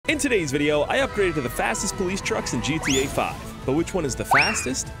today's video, I upgraded to the fastest police trucks in GTA 5. But which one is the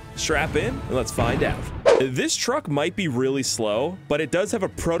fastest? Strap in and let's find out. This truck might be really slow, but it does have a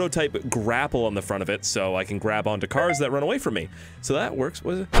prototype grapple on the front of it, so I can grab onto cars that run away from me. So that works.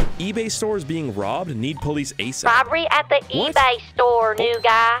 What is it? eBay store is being robbed. Need police ASAP. Robbery at the What? eBay store, new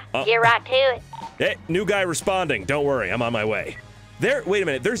guy. Get right to it. Hey, new guy responding. Don't worry, I'm on my way. Wait a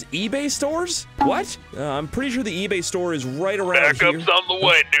minute, there's eBay stores? What? I'm pretty sure the eBay store is right around here. Backup's on the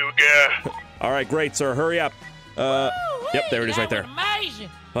way, new guy. All right, great, sir. Hurry up. Yep, there it is right there. Amazing.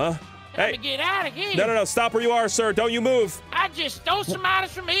 Huh? Hey, Hey, get out of here. no, stop where you are, sir. Don't you move. I just stole some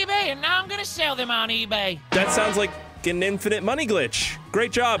items from eBay, and now I'm gonna sell them on eBay. That sounds like an infinite money glitch.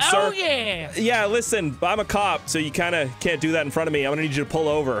 Great job, sir. Oh, yeah. Yeah, listen, I'm a cop, so you kind of can't do that in front of me. I'm gonna need you to pull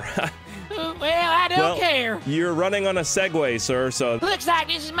over. Well, I don't care. You're running on a Segway, sir, so... Looks like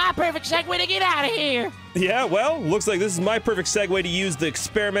this is my perfect segue to get out of here. Yeah, well, looks like this is my perfect segue to use the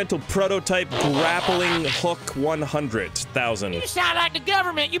experimental prototype grappling hook 100,000. You sound like the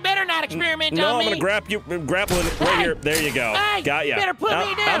government. You better not experiment No, on I'm me. gonna grapple it right here. There you go. Hey, Got ya. you better put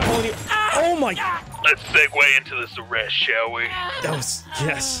me down. I'm pulling you. Oh my... Let's segue into this arrest, shall we?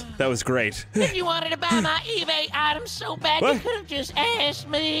 Yes, that was great. If you wanted to buy my eBay items so bad, What? you could have just asked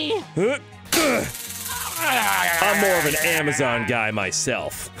me. I'm more of an Amazon guy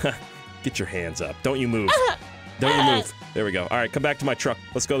myself. Get your hands up. Don't you move. Don't you move. There we go. All right, come back to my truck.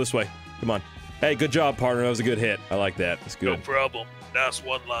 Let's go this way. Come on. Hey, good job, partner. That was a good hit. I like that. That's No good. problem. Nice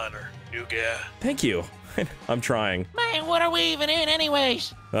one-liner, new guy. Thank you. I'm trying. Man, what are we even in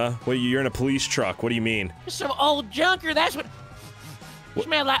anyways? Huh? Well, you're in a police truck. What do you mean? Some old junker, that's what...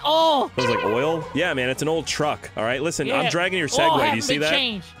 Smell like oil. It was like oil? Yeah, man, it's an old truck. All right, listen, Yeah, I'm dragging your oil Segway. Do you hasn't see been that?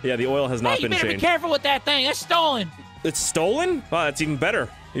 changed. Yeah, the oil has not Hey, you been better changed. be careful with that thing. That's stolen. It's stolen? Wow, that's even better.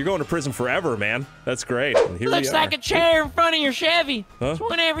 You're going to prison forever, man. That's great. And here Looks we are. like a chair in front of your Chevy. Huh? So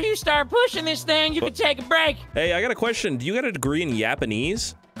whenever you start pushing this thing, you can take a break. Hey, I got a question. Do you got a degree in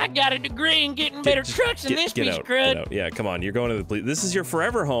Japanese? I got a degree in getting better trucks than this piece of crud. Get out. Yeah, come on. You're going to the police. This is your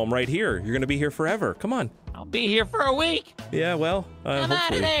forever home right here. You're going to be here forever. Come on. I'll be here for a week. Yeah, well, I'm out of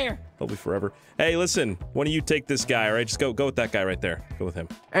hopefully. there. Hopefully forever. Hey, listen. Why don't you take this guy, all right? Just go with that guy right there. Go with him.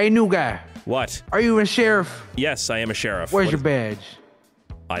 Hey, new guy. What? Are you a sheriff? Yes, I am a sheriff. Where's What your is- badge?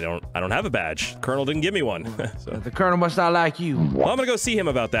 I don't have a badge. Colonel didn't give me one. So. The colonel must not like you. Well, I'm gonna go see him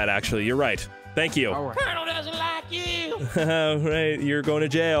about that, actually. You're right. Thank you. All right. Colonel doesn't like you. Right, you're going to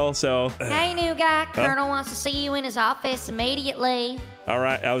jail, so... Hey, new guy. Colonel wants to see you in his office immediately. All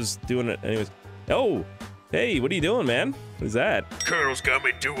right, I was doing it anyways. Oh, hey, what are you doing, man? What is that? Colonel's got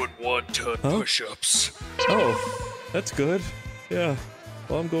me doing 1-ton push-ups. Oh, that's good. Yeah.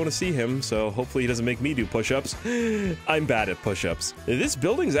 Well, I'm going to see him, so hopefully he doesn't make me do push-ups. I'm bad at push-ups. This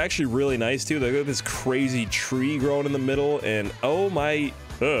building's actually really nice, too. They got this crazy tree growing in the middle, and oh my...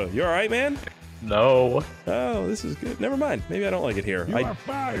 you all right, man? No. Oh, this is good. Never mind. Maybe I don't like it here. You are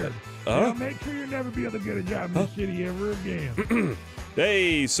fired. Huh? Now make sure you'll never be able to get a job in this city ever again.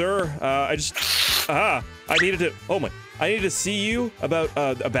 Hey, sir. I just... I needed to... Oh, my... I needed to see you about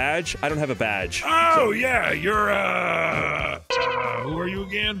a badge. I don't have a badge. Oh, yeah, you're, who are you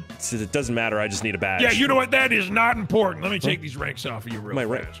again? It doesn't matter. I just need a badge. Yeah, you know what? That is not important. Let me take these ranks off of you real My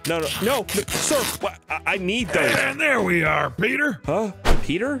right. fast. No, sir. What? I need those. And there we are, Peter. Huh?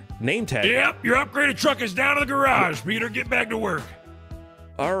 Peter? Name tag. Yep, your upgraded truck is down in the garage. Peter, get back to work.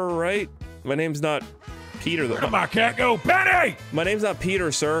 All right. My name's not Peter. Where did my cat go? Penny! My name's not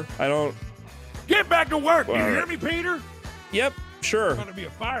Peter, sir. I don't... Get back to work. You All hear right. me, Peter? Yep, sure. I'm going to be a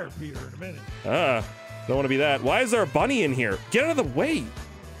fired Peter in a minute. Don't want to be that. Why is there a bunny in here? Get out of the way.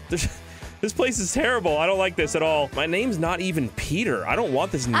 This place is terrible. I don't like this at all. My name's not even Peter. I don't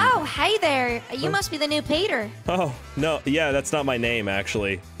want this name. Oh, hey there. You must be the new Peter. Oh, no. Yeah, that's not my name,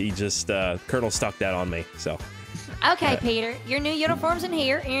 actually. He just, Colonel stuck that on me, so. Okay, Peter. Your new uniform's in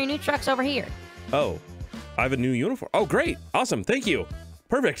here, and your new truck's over here. Oh, I have a new uniform. Oh, great. Awesome. Thank you.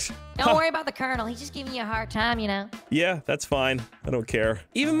 Perfect. Don't worry about the Colonel. He's just giving you a hard time, you know. Yeah, that's fine. I don't care.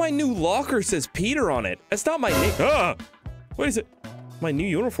 Even my new locker says Peter on it. That's not my name. Ah! What is it? My new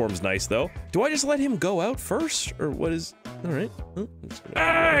uniform's nice, though. Do I just let him go out first? Or what is... All right. Oh,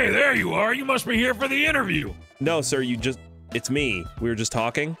 Hey, there you are. You must be here for the interview. no, sir, you just... It's me. We were just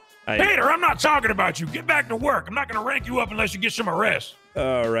talking. Peter, I'm not talking about you. Get back to work. I'm not going to rank you up unless you get some arrests.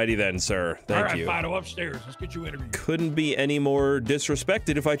 Alrighty then, sir. All Thank right, you. Fido, upstairs. Let's get you interviewed. Couldn't be any more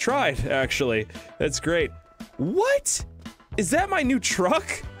disrespected if I tried, actually. That's great. What? Is that my new truck?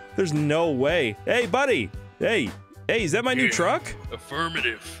 There's no way. Hey, buddy. Hey, is that my new truck?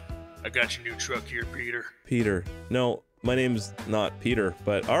 Affirmative. I got your new truck here, Peter. Peter. No, my name's not Peter,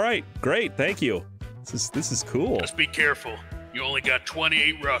 but all right, great, thank you. This is cool. Just be careful. You only got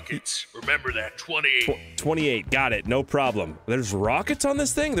 28 rockets. Remember that, 28. 28, got it, no problem. There's rockets on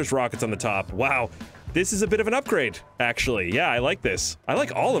this thing? There's rockets on the top. Wow, this is a bit of an upgrade, actually. Yeah, I like this. I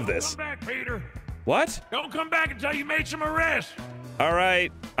like all of this. Come back, Peter. What? Don't come back until you made some arrests. All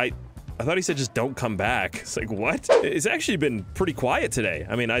right, I thought he said just don't come back. It's like, what? It's actually been pretty quiet today.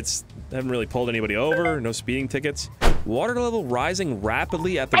 I mean, I haven't really pulled anybody over, no speeding tickets. Water level rising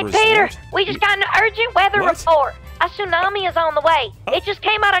rapidly at the resort. Peter, we just got an urgent weather What? report. A tsunami is on the way. It just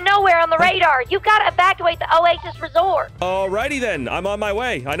came out of nowhere on the radar. You've got to evacuate the Oasis Resort. Alrighty then, I'm on my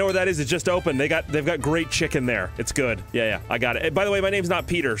way. I know where that is. It's just open. They've got great chicken there. It's good. Yeah, I got it. By the way, my name's not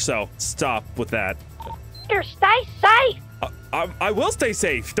Peter, so stop with that. Peter, stay safe. I will stay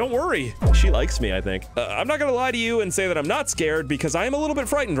safe. Don't worry. She likes me, I think. I'm not gonna lie to you and say that I'm not scared because I am a little bit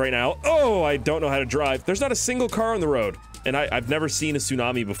frightened right now. Oh, I don't know how to drive. There's not a single car on the road, and I've never seen a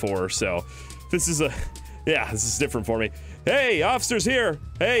tsunami before, so this is this is different for me. Hey, officer's here.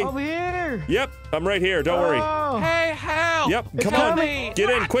 Hey. Over here. Yep, I'm right here. Don't worry. Oh. Hey, help! Yep, It's come on. coming. Get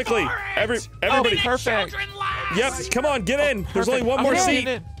in quickly. Everybody. Perfect. Yep, come on, get in. There's only one more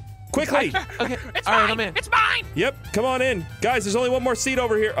seat. Quickly. Okay, It's all right, mine. I'm in. It's mine. Yep, come on in. Guys, there's only one more seat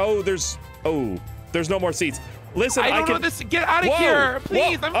over here. There's no more seats. Listen, I don't know can... this. Get out of Whoa, here,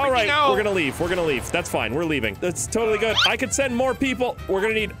 please. whoa. I'm All right, freaking out. we're gonna leave. We're gonna leave. That's fine. We're leaving. That's totally good. I could send more people. We're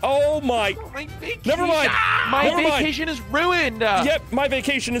gonna need. Oh my. My vacation. Never mind. My Never mind. vacation is ruined. Yep, my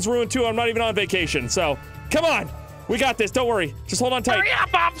vacation is ruined too. I'm not even on vacation. So, come on. We got this. Don't worry. Just hold on tight. Hurry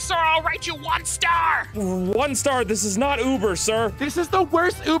up, officer. I'll rate you 1 star. 1 star. This is not Uber, sir. This is the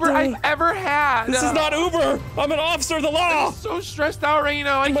worst Uber I've ever had. This is not Uber. I'm an officer of the law. I'm so stressed out right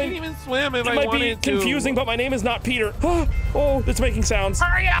now. I can't even swim if It I might be wanted to. confusing, but my name is not Peter. Oh, it's making sounds.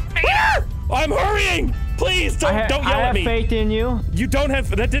 Hurry up, Peter. I'm hurrying. Please don't yell I at have me. faith in you. You don't have.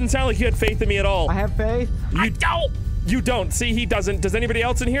 That didn't sound like you had faith in me at all. I have faith. I don't. You don't. See, he doesn't. Does anybody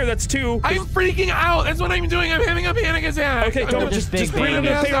else in here? That's 2. I'm freaking out. That's what I'm doing. I'm having a panic attack. Okay, don't just big breathe into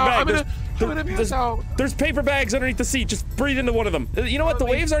the baby. paper I'm bag. gonna pass out. There's paper bags underneath the seat. Just breathe into one of them. You know what? The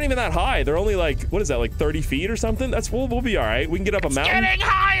waves aren't even that high. They're only like, what is that, like 30 feet or something? We'll be all right. We can get up a mountain. Getting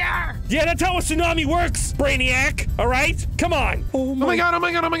higher. Yeah, that's how a tsunami works, Brainiac. All right, come on. Oh my god, oh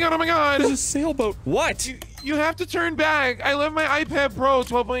my god, oh my god, oh my god. There's a sailboat. What? You have to turn back. I left my iPad Pro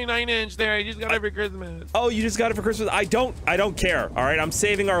 12.9 inch there. I just got it for Christmas. Oh, you just got it for Christmas? I don't care. All right, I'm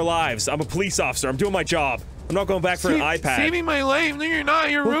saving our lives. I'm a police officer. I'm doing my job. I'm not going back for an iPad. Saving my life? No, you're not.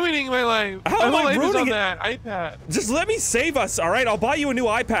 You're ruining my life. How My am whole I life is ruining on it? that iPad. Just let me save us, all right? I'll buy you a new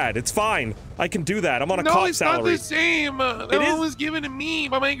iPad. It's fine. I can do that. I'm on a cop No, it's not salary. the same. That It one is- was given to me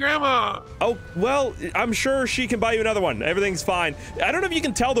by my grandma. Oh, well, I'm sure she can buy you another one. Everything's fine. I don't know if you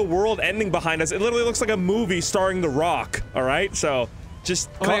can tell the world ending behind us. It literally looks like a movie starring The Rock, all right? So just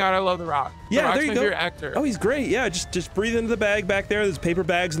Oh my god, I love The Rock. The Yeah, Rock's there you my go. favorite actor. Oh, he's great. Yeah, just breathe into the bag back there. There's paper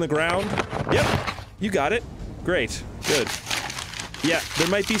bags in the ground. Yep, you got it. Great, good. Yeah, there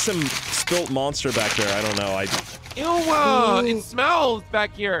might be some spilt monster back there. I don't know. Ew, it smells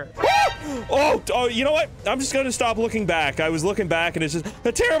back here. Oh, you know what? I'm just gonna stop looking back. I was looking back and it's just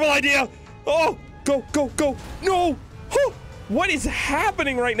a terrible idea. Oh, go. No. Huh. What is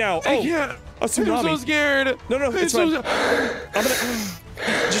happening right now? I Oh, can't. a tsunami. I'm so scared. No, I'm it's so fine. I'm gonna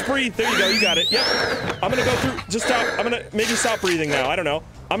just breathe. There you go. You got it. Yep. I'm gonna go through. Just stop. I'm gonna maybe stop breathing now. I don't know.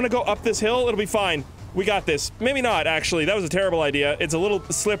 I'm gonna go up this hill. It'll be fine. We got this. Maybe not, actually. That was a terrible idea. It's a little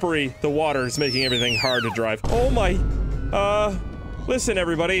slippery. The water is making everything hard to drive. Oh my. Listen,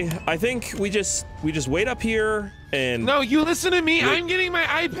 everybody. I think we just wait up here and No, you listen to me. I'm getting my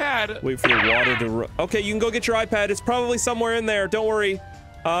iPad. wait for the water to. Okay, you can go get your iPad. It's probably somewhere in there. Don't worry.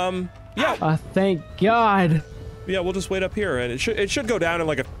 Yeah. Thank God. Yeah, we'll just wait up here, and it should go down in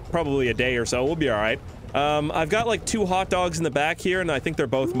like probably a day or so. We'll be all right. I've got like 2 hot dogs in the back here, and I think they're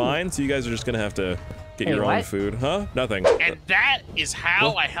both mine. So you guys are just gonna have to get Hey, your own what? food, huh? Nothing. And that is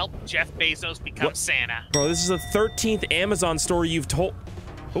how What? I helped Jeff Bezos become What? Santa. Bro, this is the 13th Amazon story you've told.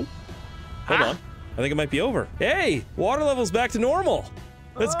 Oh, hold Huh? on. I think it might be over. Hey, water level's back to normal.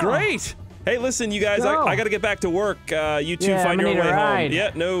 That's great. Hey, listen, you guys, Go. I gotta get back to work. You two Yeah, find I'm your own gonna way need a home. ride.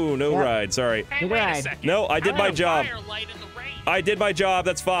 Yeah, no Yeah. ride. Sorry. Hey, Good wait a ride. second. No, I did my have a job. fire light in the rain. I did my job.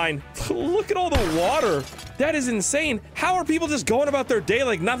 That's fine. Look at all the water. That is insane. How are people just going about their day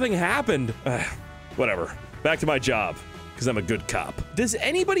like nothing happened? Whatever. Back to my job, because I'm a good cop. Does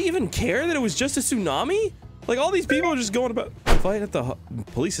anybody even care that it was just a tsunami? Like, all these people are just going about fight at the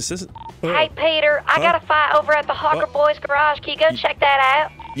police assistant. Hey, Peter, I got a fight over at the Hawker Boys garage. Can you go check that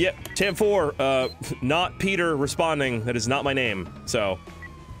out? Yep, 10-4. Not Peter responding. That is not my name. So,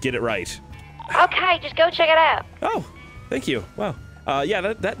 get it right. Okay, just go check it out. Oh, thank you. Wow.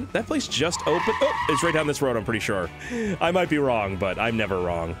 Yeah, that place just opened. Oh, it's right down this road, I'm pretty sure. I might be wrong, but I'm never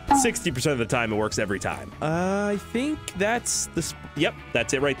wrong. 60% of the time, it works every time. I think that's the... Yep,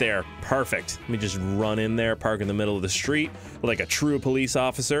 that's it right there. Perfect. Let me just run in there, park in the middle of the street like a true police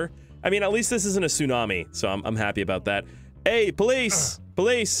officer. I mean, at least this isn't a tsunami, so I'm happy about that. Hey, police!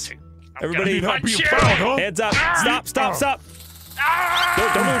 Police! Everybody, hands up! Stop!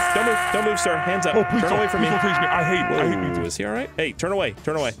 Don't move, sir. Hands up. Please turn away from me. Please don't taste me. I hate Whoa, is he all right? Hey, turn away.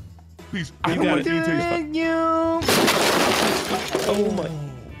 Please, You got it. Oh my.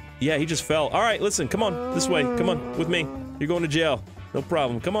 Yeah, he just fell. All right, listen, come on. This way. Come on, with me. You're going to jail. No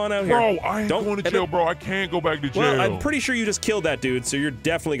problem. Come on out here. Bro, I ain't going to jail, bro. I can't go back to jail. Well, I'm pretty sure you just killed that dude, so you're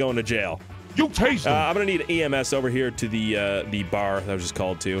definitely going to jail. You taste him. I'm gonna need EMS over here to the bar that I was just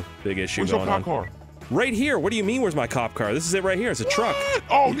called to. Big issue Where's going your on. cop car? Right here. What do you mean, where's my cop car? This is it right here. It's a truck.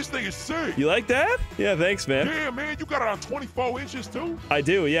 Oh, this thing is sick. You like that? Yeah, thanks, man. Yeah, man, you got it on 24 inches, too? I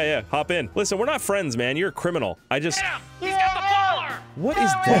do, yeah. Hop in. Listen, we're not friends, man. You're a criminal. He's got the baller! What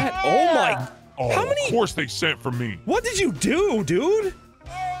is that? Oh, my... Oh, How many... of course they sent for me. What did you do, dude?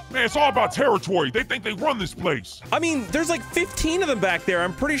 Man, it's all about territory. They think they run this place. I mean, there's like 15 of them back there.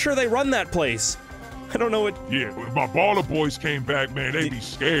 I'm pretty sure they run that place. I don't know what... Yeah, if my baller boys came back, man, they'd be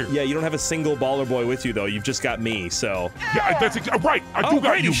scared. Yeah, you don't have a single baller boy with you, though. You've just got me, so... Yeah, that's right. I do got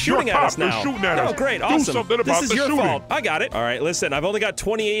great, you. He's shooting You're at a us cop. now. They're shooting at us. Oh, great, Do awesome. something about this is the your shooting. fault. I got it. All right, listen, I've only got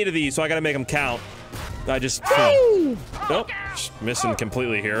 28 of these, so I gotta make them count. I just... Nope, missing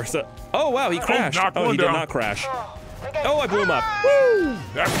completely here. So, oh, wow, he crashed. Oh, he did not crash. Oh, I blew him up. Woo!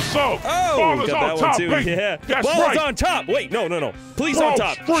 That's so. Oh, Baller's got that on one top, too. baby. Yeah. That's Baller's right. on top. Wait, no. Police Bro, on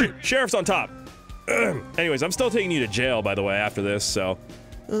top. straight. Sheriff's on top. Anyways, I'm still taking you to jail, by the way, after this, so...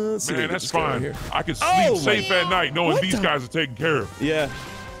 let's see if we Man, can that's just get over fine. here. I can sleep Oh, safe my- at night knowing What these the- guys are taken care of. Yeah.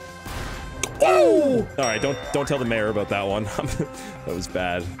 Oh! All right, don't tell the mayor about that one. That was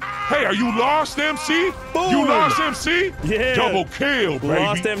bad. Hey, are you lost, MC? Boom. You lost, MC? Yeah. Double kill, baby.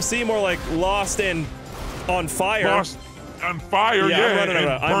 Lost MC, more like lost and on fire. Lost on fire, yeah. I'm running, and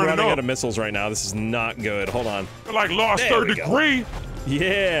I'm running up. out of missiles right now. This is not good. Hold on. Like lost There third we go. degree.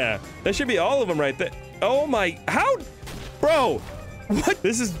 Yeah, that should be all of them right there. Oh my, how? Bro, what?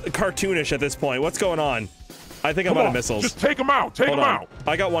 This is cartoonish at this point. What's going on? I think I'm out of missiles. Just take them out. Take Hold them on. out.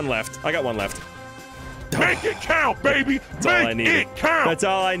 I got one left. Make it count, baby. That's all I Make needed. it count. That's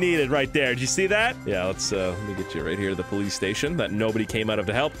all I needed right there. Did you see that? Yeah, let me get you right here to the police station that nobody came out of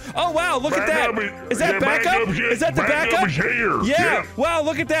to help. Oh, wow, look at that. Is that backup? Is that the backup? Here. Yeah. Wow,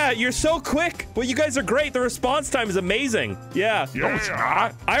 look at that. You're so quick. Well, you guys are great. The response time is amazing. Yeah. No, it's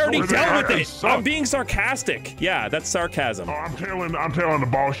not. I already No, it's dealt not. with It it. sucks. I'm being sarcastic. Yeah, that's sarcasm. Oh, I'm telling the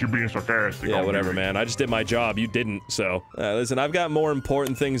boss you're being sarcastic. Yeah, on whatever, me. man. I just did my job. You didn't, so. Listen, I've got more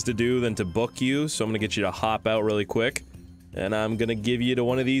important things to do than to book you, so I'm gonna get you to hop out really quick. And I'm gonna give you to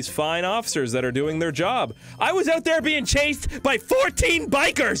one of these fine officers that are doing their job. I was out there being chased by 14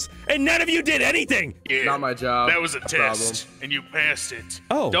 bikers, and none of you did anything! Yeah, Not my job. that was a Problem. test, and you passed it.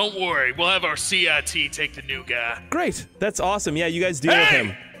 Oh. Don't worry, we'll have our CIT take the new guy. Great, that's awesome. Yeah, you guys deal with Hey!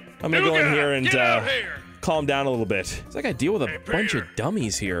 him. I'm gonna New go in guy, here and get out here! calm down a little bit. It's like I deal with a Hey, bunch of Peter.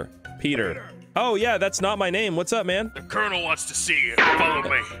 dummies here. Peter. Oh, yeah, that's not my name. What's up, man? The colonel wants to see you. Follow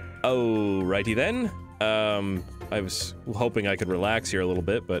me. Oh, righty then. I was hoping I could relax here a little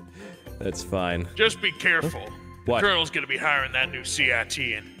bit, but that's fine. Just be careful. What? The colonel's gonna be hiring that new CIT,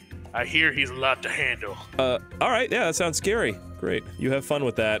 and I hear he's a lot to handle. All right, yeah, that sounds scary. Great. You have fun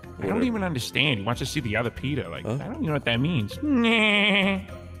with that. I don't even understand. He wants to see the other Peter. Like, Huh? I don't even know what that means. Nah,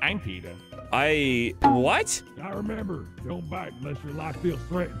 I'm Peter. What? Now remember, don't bite unless your life feels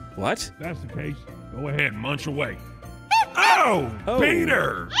threatened. What? If that's the case, go ahead and munch away. Oh,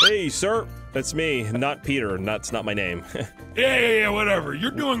 Peter! Hey, sir. That's me, not Peter. That's not my name. Yeah, whatever.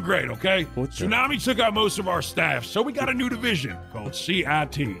 You're doing great, okay? What the- Tsunami took out most of our staff, so we got a new division called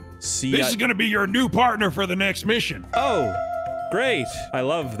CIT. This is gonna be your new partner for the next mission. Oh, great. I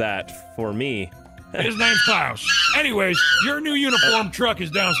love that for me. His name's Klaus. Anyways, your new uniform truck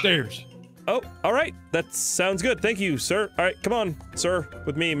is downstairs. Oh, all right. That sounds good. Thank you, sir. All right, come on, sir,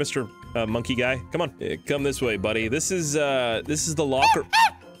 with me, Mr. Monkey Guy. Come on. Come this way, buddy. This is the locker.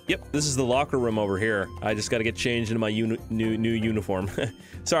 Yep, this is the locker room over here. I just gotta get changed into my new uniform.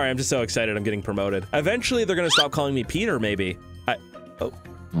 Sorry, I'm just so excited I'm getting promoted. Eventually, they're gonna stop calling me Peter, maybe.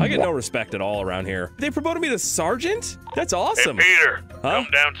 I get no respect at all around here. They promoted me to sergeant? That's awesome. Hey, Peter, Huh? come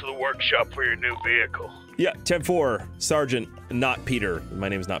down to the workshop for your new vehicle. Yeah, 10-4, sergeant, not Peter. My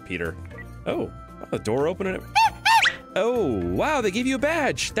name's not Peter. Oh, the door opening. Oh, wow, they gave you a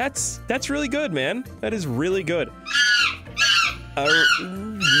badge. That's really good, man. That is really good.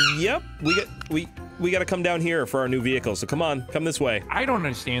 Yep, we gotta come down here for our new vehicle. So come on, come this way. I don't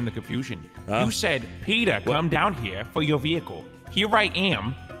understand the confusion. Huh? You said, Peter, come down here for your vehicle. Here I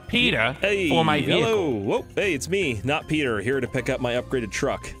am, Peter, for my vehicle. Hello. Whoa. Hey, it's me, not Peter, here to pick up my upgraded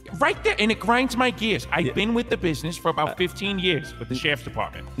truck. Right there, and it grinds my gears. I've been with the business for about 15 years with the sheriff's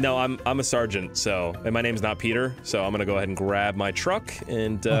department. No, I'm a sergeant, so, and my name's not Peter, so I'm gonna go ahead and grab my truck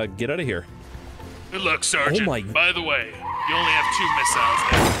and get out of here. Good luck, Sergeant. Oh my. By the way, you only have 2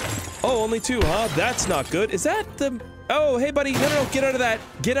 missiles now. Oh, only 2, huh? That's not good. Is that the... Oh, hey, buddy. No, get out of that.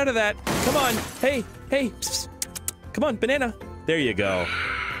 Get out of that. Come on. Hey. Psst. Come on, banana. There you go.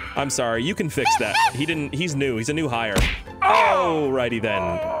 I'm sorry. You can fix that. He's new. He's a new hire. Oh, righty then.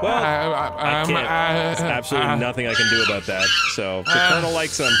 Well, I can't. There's absolutely nothing I can do about that. So, the Colonel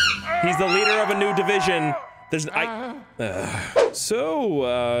likes him. He's the leader of a new division. There's...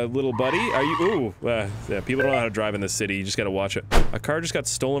 So, little buddy, are you... yeah, people don't know how to drive in this city. You just gotta watch it. A car just got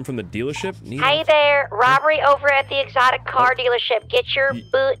stolen from the dealership. Hey there, robbery over at the exotic car dealership. Get your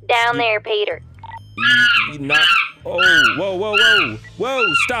boot down there, Peter. Not... Oh,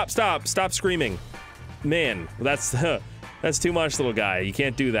 whoa, stop screaming. Man, that's too much, little guy. You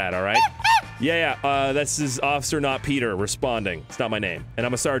can't do that, all right? Yeah, this is Officer Not Peter responding. It's not my name, and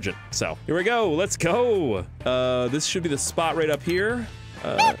I'm a sergeant, so. Here we go, let's go. This should be the spot right up here.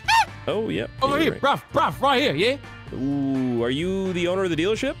 Oh, yeah. Over here, bruv, right here, yeah? Ooh, are you the owner of the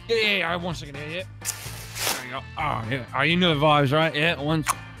dealership? Yeah, 1 second here, yeah. There you go. Oh, yeah. Oh, you know the vibes, right? Yeah, one.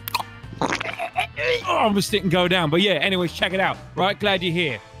 Oh, I'm just didn't go down, but yeah, anyways, check it out, right? Glad you're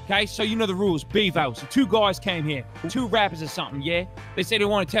here. Okay, so you know the rules. Bevo. So 2 guys came here, 2 rappers or something, yeah? They said they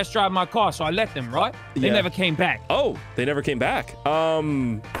want to test drive my car, so I let them, right? They never came back. Oh, they never came back.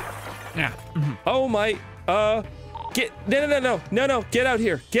 Yeah. Oh my, no, get out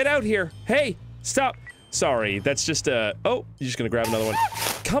here. Get out here. Hey, stop. Sorry, that's just oh, you're just gonna grab another one.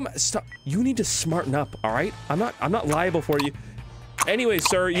 Come, stop. You need to smarten up, all right? I'm not liable for you. Anyway,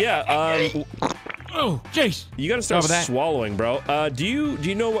 sir, yeah, Oh, jeez. you gotta start swallowing, bro. Do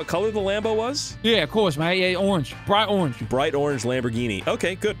you know what color the Lambo was? Yeah, of course, mate. Yeah, orange. Bright orange. Bright orange Lamborghini.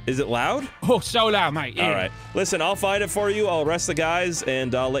 Okay, good. Is it loud? Oh, so loud, mate. Yeah. All right. Listen, I'll find it for you. I'll arrest the guys,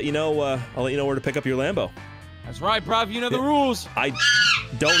 and I'll let you know where to pick up your Lambo. That's right, bruv. You know the rules. I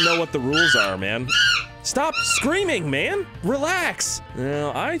don't know what the rules are, man. Stop screaming, man. Relax.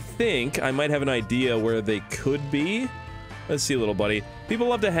 Now, I think I might have an idea where they could be. Let's see, little buddy. People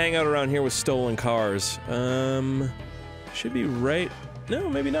love to hang out around here with stolen cars. Should be right. No,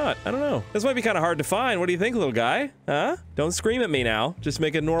 maybe not. I don't know. This might be kind of hard to find. What do you think, little guy? Huh? Don't scream at me now. Just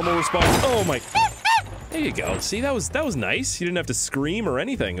make a normal response. Oh my. There you go. See, that was nice. You didn't have to scream or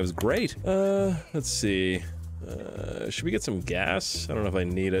anything. It was great. Let's see. Should we get some gas? I don't know if I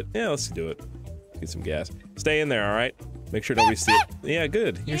need it. Yeah, let's do it. Get some gas. Stay in there, all right? Make sure nobody sees it. Yeah,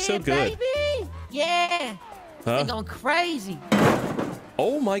 good. You're so good. Baby. Yeah. Huh? They're going crazy.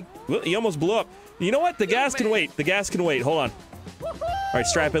 Oh my, well, he almost blew up. You know what? The gas can wait. The gas can wait. Hold on. All right,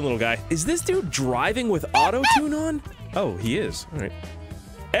 strap in, little guy. Is this dude driving with auto-tune on? Oh, he is. All right.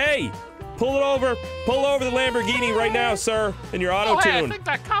 Hey, pull it over. Pull over the Lamborghini right now, sir, in your auto-tune. Hey, I think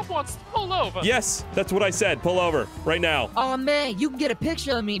that cop wants to pull over. Yes, that's what I said. Pull over right now. Oh, man, you can get a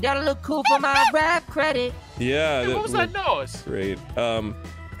picture of me. That'll look cool for my rap credit. Yeah. Hey, what was that noise? Great.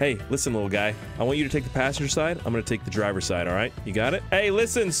 Hey, listen, little guy. I want you to take the passenger side. I'm gonna take the driver's side, all right? You got it? Hey,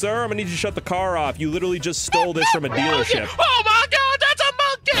 listen, sir. I'm gonna need you to shut the car off. You literally just stole this from a dealership. Oh my God, that's a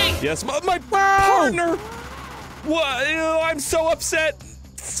monkey! Yes, my partner. What? I'm so upset.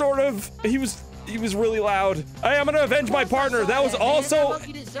 Sort of. He was really loud. Hey, I'm gonna avenge my partner. That was also.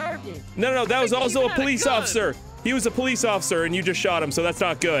 No. That was also a police officer. He was a police officer, and you just shot him, so that's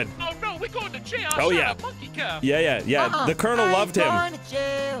not good. Oh no, we're going to jail. Oh yeah. Monkey cop. Yeah. The colonel loved him.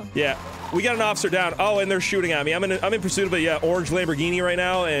 Yeah, we got an officer down. Oh, and they're shooting at me. I'm in pursuit of a orange Lamborghini right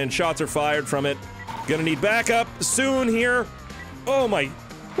now, and shots are fired from it. Gonna need backup soon here. Oh my,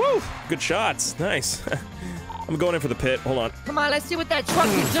 woo! Good shots. Nice. I'm going in for the pit. Hold on. Come on, let's see what that truck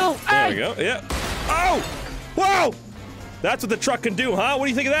can do. There we go. Yeah. Oh! Whoa! That's what the truck can do, huh? What do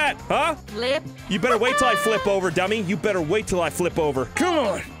you think of that, huh? Flip. You better wait till I flip over, dummy. You better wait till I flip over. Come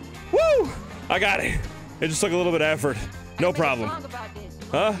on. Woo! I got it. It just took a little bit of effort. No problem.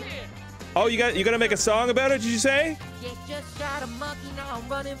 Huh? Oh, you gonna make a song about it, did you say? Yeah, just shot a monkey, now I'm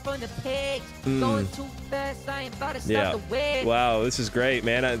running from the pigs. Going too fast, I ain't about to stop the wig. Wow, this is great,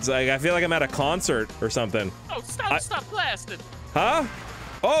 man. It's like I feel like I'm at a concert or something. Oh, stop blasting. Huh?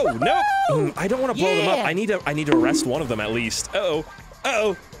 Oh, no! I don't want to blow them up. I need to arrest one of them at least. Uh-oh.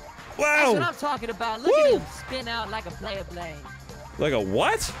 Uh-oh. Wow! That's what I'm talking about. Look at him spin out like a player blade. Like a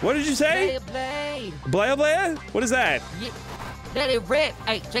what? What did you say? Player blade. Blaya blaya? What is that? Yeah. Let it rip.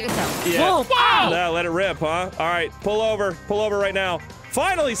 Hey, check this out. Yeah. Boom. Wow. No, let it rip, huh? All right, pull over right now.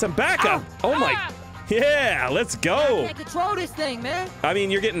 Finally, some backup. Oh my. Yeah, let's go. I can't control this thing, man. I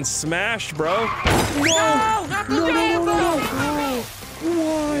mean, you're getting smashed, bro. No, not the Lambo.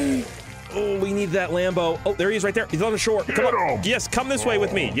 Why? Oh, we need that Lambo. Oh, there he is right there. He's on the shore. Come on. Yes, come this way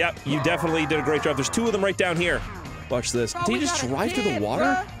with me. Yep, you definitely did a great job. There's 2 of them right down here. Watch this. Did he just drive through the water?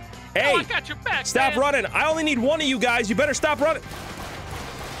 Bro. Hey, I got your back, stop running. I only need 1 of you guys. You better stop running.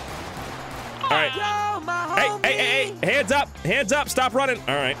 All right. Yo, my homie. Hey, hands up. Hands up. Stop running.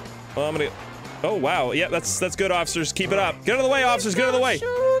 All right. Well, I'm gonna. Oh, wow. Yeah, that's good, officers. Keep it up. Get out of the way, officers. Get out of the way.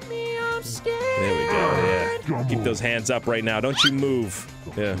 Shoot me, I'm scared. There we go. Yeah. Keep those hands up right now. Don't you move.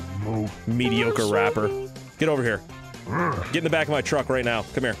 Yeah. Mediocre rapper. Get over here. Get in the back of my truck right now.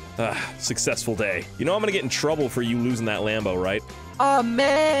 Come here. Successful day. You know I'm gonna get in trouble for you losing that Lambo, right? Oh,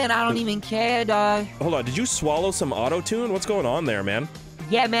 man, I don't even care, dog. Hold on. Did you swallow some auto-tune? What's going on there, man?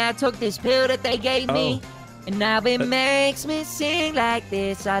 Yeah, man, I took this pill that they gave me, and now it makes me sing like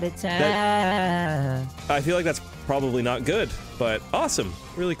this all the time. I feel like that's probably not good, but awesome.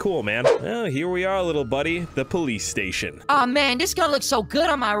 Really cool, man. Well, here we are, little buddy. The police station. Oh, man, this gonna look so good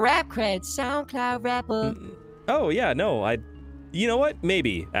on my rap cred. SoundCloud rapper. Oh, yeah, no, you know what?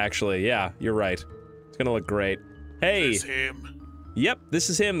 Maybe, actually. Yeah, you're right. It's gonna look great. Hey. Is this him? Yep, this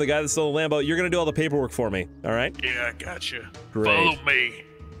is him, the guy that stole the Lambo. You're gonna do all the paperwork for me, all right? Yeah, I gotcha. Great. Follow me.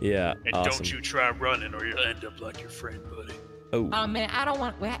 Yeah, And awesome. don't you try running or you'll end up like your friend, buddy. Oh. Oh, man, I don't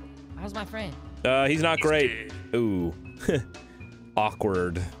want... How's my friend? He's not great. Dead. Ooh.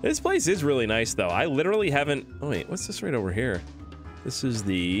 Awkward. This place is really nice, though. I literally haven't... Oh, wait, what's this right over here? This is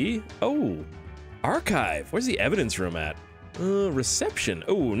the... Oh, archive. Where's the evidence room at? Reception.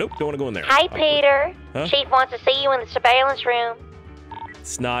 Oh, nope, don't want to go in there. Hi, Peter. Huh? Chief wants to see you in the surveillance room.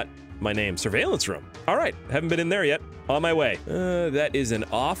 It's not my name. Surveillance room. All right, haven't been in there yet. On my way. That is an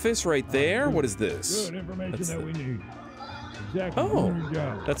office right there. What is this? Good information that we need. Exactly. Doing your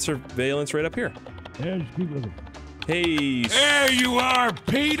job. That's surveillance right up here. Yeah, just keep looking. Hey. There you are,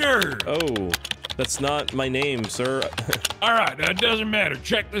 Peter. Oh, that's not my name, sir. All right, that doesn't matter.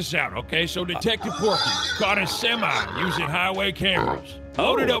 Check this out, okay? So Detective Porky caught a semi using highway cameras.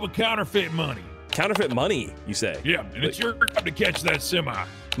 Loaded up with counterfeit money. Counterfeit money, you say? Yeah, and it's your job to catch that semi.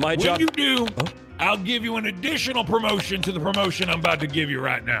 My job. When you do, I'll give you an additional promotion to the promotion I'm about to give you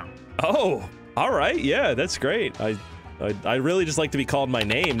right now. Oh, all right. Yeah, that's great. I really just like to be called my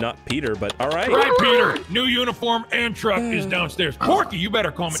name, not Peter, but all right. All right, Peter. New uniform and truck is downstairs. Porky, you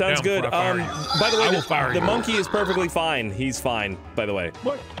better calm it down. Sounds good. before I fire you. By the way, I will fire the you. monkey is perfectly fine. He's fine, by the way.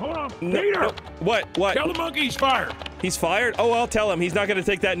 What? Hold on, No, Peter. no. What? Tell the monkey he's fired. He's fired? Oh, I'll tell him. He's not going to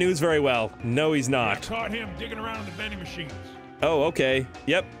take that news very well. No, he's I not. caught him digging around in the vending machines. Oh, okay.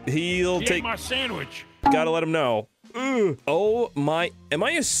 Yep, he'll He take... ate my sandwich. Gotta let him know. Ugh. Oh, my... Am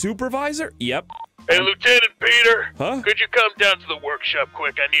I a supervisor? Yep. Hey, Lieutenant Peter. Huh? Could you come down to the workship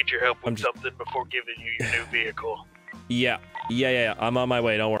quick? I need your help with something before giving you your new vehicle. Yeah. I'm on my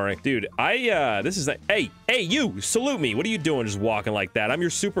way. Don't worry. Dude, this is like... Hey, you! Salute me! What are you doing just walking like that? I'm your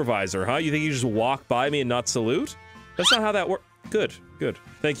supervisor, huh? You think you just walk by me and not salute? That's not how that works. Good.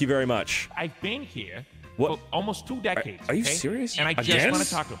 Thank you very much. I've been here What? for almost 2 decades. Are you okay? serious? And I just Again? want to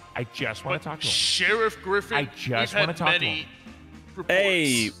talk to him. I just want to talk to him. Sheriff Griffin, I just we've had wanna talk to many him. reports.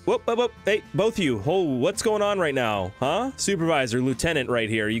 Hey, whoop. Hey, both of you. Oh, what's going on right now? Huh? Supervisor, lieutenant right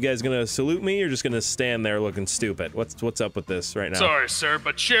here. You guys gonna salute me or just gonna stand there looking stupid? What's up with this right now? Sorry, sir,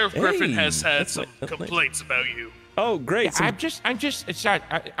 but Sheriff Griffin Hey, has had that's some nice. complaints about you. Oh, great. Yeah, I'm just sorry.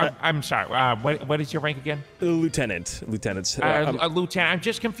 I'm sorry. What is your rank again? Lieutenant. Lieutenant. I'm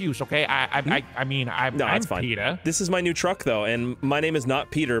just confused. Okay. I'm No, it's fine. Peter. This is my new truck, though, and my name is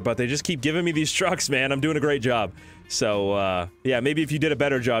not Peter, but they just keep giving me these trucks, man. I'm doing a great job. So, yeah, maybe if you did a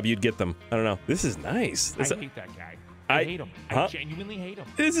better job, you'd get them. I don't know. This is nice. I hate that guy. I hate him. I genuinely hate him.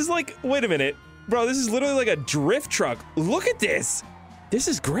 This is like, wait a minute. Bro, this is literally like a drift truck. Look at this. This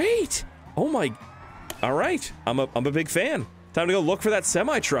is great. Oh, my. All right. I'm a big fan. Time to go look for that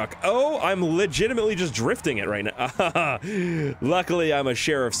semi-truck. Oh, I'm legitimately just drifting it right now. Luckily, I'm a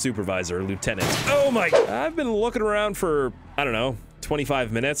sheriff supervisor, lieutenant. Oh my, I've been looking around for, I don't know,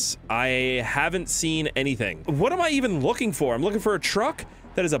 25 minutes. I haven't seen anything. What am I even looking for? I'm looking for a truck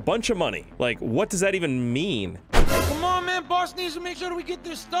that is a bunch of money. Like, what does that even mean? Come on, man. Boss needs to make sure that we get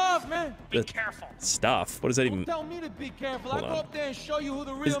this stuff, man. Be careful. Stuff? What does that even... Don't tell me to be careful. Hold I on. go up there and show you who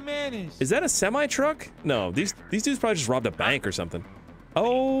the real man is. Is that a semi-truck? No, these dudes probably just robbed a bank or something.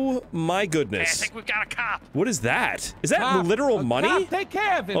 Oh my goodness. Hey, I think we've got a cop. What is that? Is that Cop. literal A money? cop. Take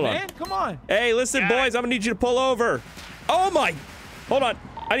care of it, Hold on. man. Come on. Hey, listen, boys, I'm gonna need you to pull over. Oh my, hold on.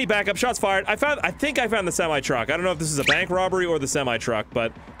 I need backup. Shots fired. I think I found the semi-truck. I don't know if this is a bank robbery or the semi-truck,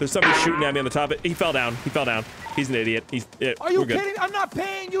 but there's somebody shooting at me on the top of it. He fell down. He fell down. He's an idiot. Are you kidding? I'm not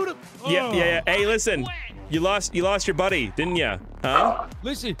paying you to... Yeah. Hey, listen. You lost your buddy, didn't ya? Huh?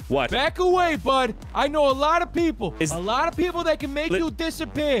 Listen. What? Back away, bud. I know a lot of people. A lot of people that can make you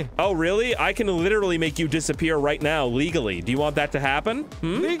disappear. Oh, really? I can literally make you disappear right now, legally. Do you want that to happen?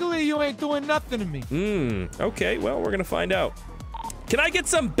 Legally, you ain't doing nothing to me. Okay, well, we're gonna find out. Can I get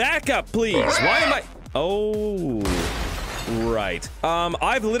some backup, please? Why am I... Oh... Right.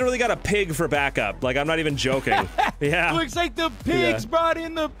 I've literally got a pig for backup. Like, I'm not even joking. Yeah. Looks like the pigs brought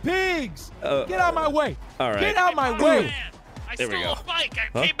in the pigs. Get out of my way. All right. Get out of my way. I There we stole go. a bike.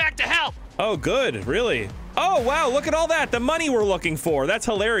 I came back to help. Oh, good. Really? Oh, wow. Look at all that. The money we're looking for. That's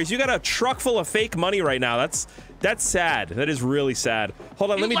hilarious. You got a truck full of fake money right now. That's sad. That is really sad.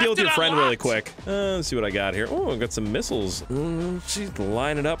 Hold on. Let me deal with your friend really quick. Let's see what I got here. Oh, I got some missiles. She's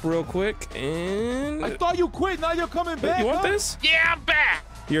lining up real quick. And... I thought you quit. Now you're coming back. You want this? Yeah, I'm back.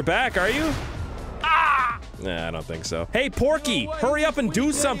 You're back, are you? Ah! Nah, I don't think so. Hey, Porky, hurry up and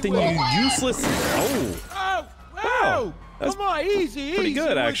do something, you useless... Oh. Wow. That's come on, easy. Pretty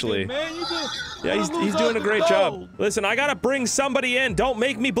good, actually. Yeah, he's doing a great job. Listen, I gotta bring somebody in. Don't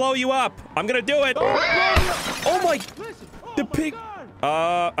make me blow you up. I'm gonna do it. Oh my... The pig...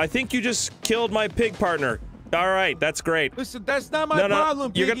 I think you just killed my pig partner. All right, that's great. Listen, that's not my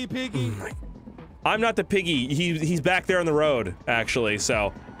problem, piggy. I'm not the piggy. He's back there on the road, actually,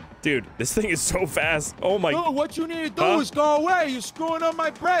 so... Dude, this thing is so fast. Oh my... No, what you need to do is go away. You're screwing up my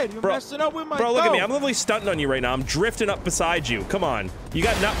bread. You're messing up with my Bro, look at me. I'm literally stunting on you right now. I'm drifting up beside you. Come on. You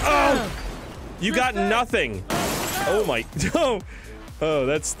got You got nothing. Oh my... Oh,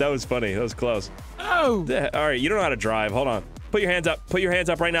 that was funny. That was close. Oh. All right, you don't know how to drive. Hold on. Put your hands up. Put your hands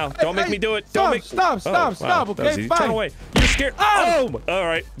up right now. Don't make me do it. Don't make... Stop, okay? Fine. Turn away. You're scared. Oh! All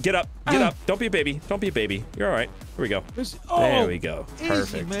right. Get up. Get up. Don't be a baby. Don't be a baby. You're all right. Here we go. There we go.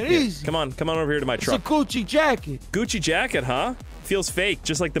 Perfect. Man, easy. Come on over here to my truck. It's a Gucci jacket. Gucci jacket, huh? Feels fake,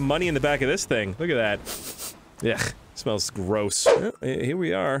 just like the money in the back of this thing. Look at that. Yeah, smells gross. Oh, here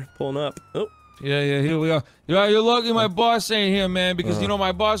we are, pulling up. Oh. Yeah, here we are. You're lucky my boss ain't here, man, because you know what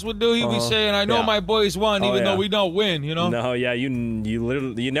my boss would do? He'd be saying, I know my boys won, even though we don't win, you know? No, yeah, you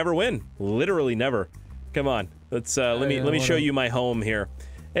literally, you never win. Literally never. Come on, let's, let me show you my home here.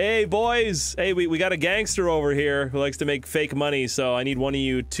 Hey, boys! Hey, we got a gangster over here who likes to make fake money, so I need one of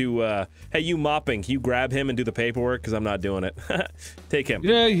you to, hey, you mopping, can you grab him and do the paperwork? Because I'm not doing it. Take him.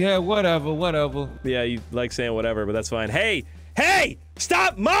 Yeah, whatever. Yeah, you like saying whatever, but that's fine. Hey!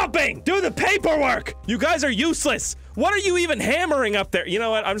 Stop mopping! Do the paperwork! You guys are useless! What are you even hammering up there? You know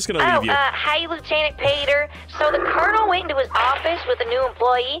what? I'm just gonna leave you. Hey, Lieutenant Peter. So the Colonel went into his office with a new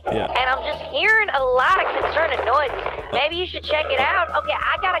employee, and I'm just hearing a lot of concerning noises. Maybe you should check it out. Okay,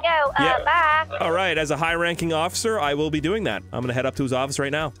 I gotta go. Bye. All right, as a high-ranking officer, I will be doing that. I'm gonna head up to his office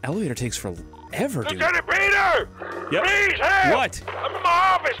right now. Elevator takes forever, dude. Lieutenant Peter! Yep. Please, help! What? I'm in my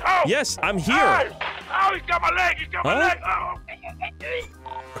office. Oh! Yes, I'm here. Oh, he's got my leg. He's got my leg. Oh.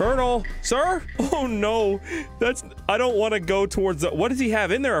 Colonel, sir? Oh no, I don't want to go towards the, what does he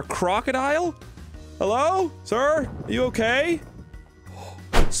have in there, a crocodile? Hello? Sir? Are you okay?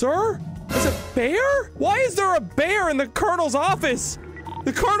 Sir? Is a bear? Why is there a bear in the Colonel's office?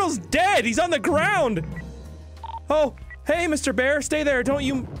 The Colonel's dead, he's on the ground. Oh, hey Mr. Bear, stay there,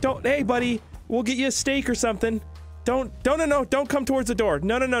 hey buddy, we'll get you a steak or something. Don't come towards the door.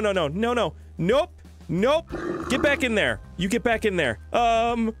 No. Nope. Get back in there. You get back in there.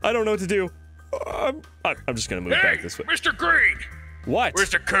 I don't know what to do. I'm just gonna move back this way. Mr. Green! What? Where's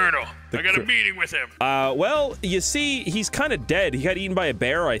the Colonel? I got a meeting with him. Well, you see, he's kind of dead. He got eaten by a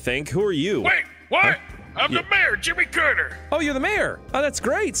bear, I think. Who are you? Wait, what? I'm the mayor, Jimmy Carter. Oh, you're the mayor. Oh, that's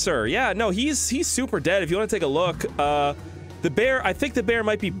great, sir. Yeah, no, he's super dead. If you want to take a look, the bear, I think the bear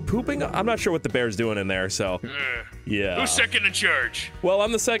might be pooping. I'm not sure what the bear's doing in there, so. Yeah. Who's second in charge? Well,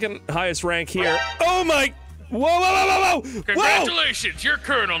 I'm the second highest rank here. Oh my! Whoa! Congratulations, you're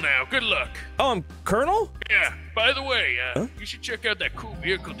Colonel now. Good luck. Oh, I'm Colonel? Yeah. By the way, you should check out that cool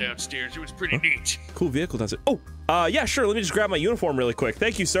vehicle downstairs. It was pretty neat. Cool vehicle downstairs. Oh, yeah, sure. Let me just grab my uniform really quick.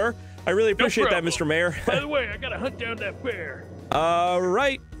 Thank you, sir. I really appreciate that, Mr. Mayor. By the way, I gotta hunt down that bear.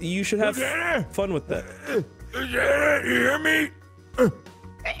 Right. You should have fun with that. Lieutenant, you hear me?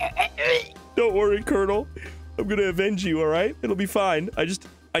 Don't worry, Colonel. I'm gonna avenge you, all right? It'll be fine.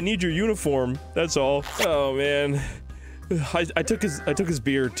 I need your uniform. That's all. Oh man, I took his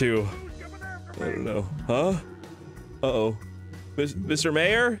beard too. I don't know. Huh? Uh-oh. Mr.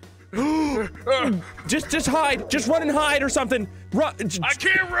 Mayor? Just hide. Just run and hide or something. Run. I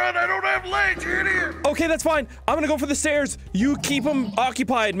can't run. I don't have legs, you idiot. Okay, that's fine. I'm gonna go for the stairs. You keep him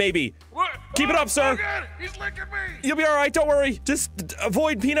occupied, maybe. What? Keep it up, sir. Oh God, he's licking me. You'll be all right. Don't worry. Just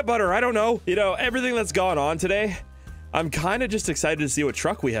avoid peanut butter. I don't know. You know, everything that's gone on today, I'm kind of just excited to see what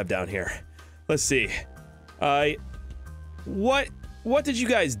truck we have down here. Let's see. What did you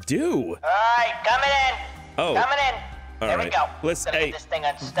guys do? All right, coming in. Oh. Coming in. There we go. Let's, Gotta hey, get this thing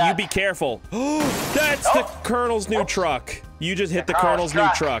unstuck. you be careful. That's the Colonel's new truck. You just hit the Colonel's new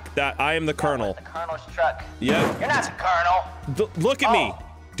truck. I am the Colonel. The Colonel's truck. Yeah. You're not the Colonel. Look at me.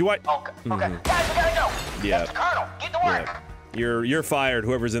 Do I? Okay. Guys, we gotta go. Yeah. That's the Colonel. Get to work. Yeah. You're fired.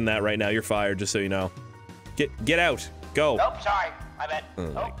 Whoever's in that right now, you're fired. Just so you know. Get out. Go. Oh, sorry. I bet.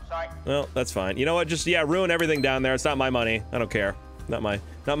 Oh, sorry. Well, that's fine. You know what? Just ruin everything down there. It's not my money. I don't care. Not my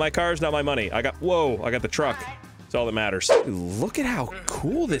cars. Not my money. I got the truck. That's all that matters. Look at how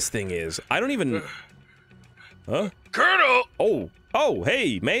cool this thing is. I don't even. Huh? Colonel. Oh,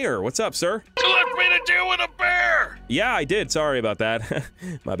 hey, Mayor. What's up, sir? You left me to deal with a bear. Yeah, I did. Sorry about that.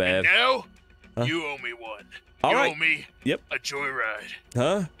 My bad. Now, you owe me one. All you right. owe me a joyride.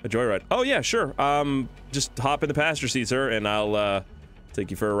 Huh? A joyride? Oh yeah, sure. Just hop in the passenger seat, sir, and I'll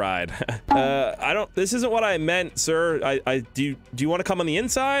take you for a ride. This isn't what I meant, sir. Do you want to come on the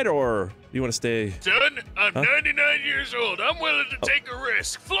inside, or do you want to stay? Son, I'm 99 years old. I'm willing to take a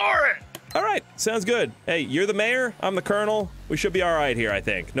risk. Floor it. All right, sounds good. Hey, you're the mayor. I'm the colonel. We should be all right here, I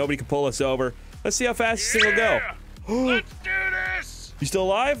think. Nobody can pull us over. Let's see how fast this thing will go. Let's do this. You still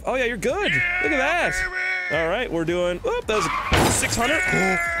alive? Oh yeah, you're good. Yeah, Look at that. baby. All right, we're doing. Oh, that was 600.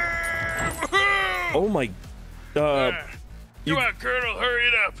 Oh my. Come on, Colonel, hurry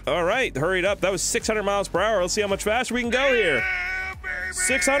it up. All right, hurry it up. That was 600 miles per hour. Let's see how much faster we can go here.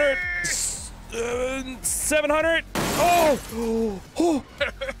 600, 700. Oh,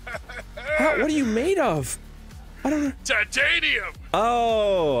 what are you made of? I don't know. Titanium.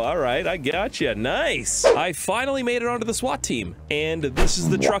 Oh, all right, I gotcha. Nice. I finally made it onto the SWAT team, and this is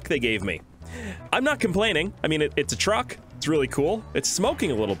the truck they gave me. I'm not complaining. I mean, it's a truck. It's really cool. It's smoking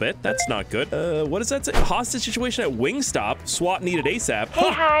a little bit. That's not good. What does that say? Hostage situation at Wingstop. SWAT needed ASAP.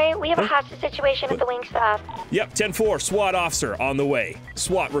 Hey, hi. We have a hostage situation at the Wingstop. Yep, 10-4, SWAT officer on the way.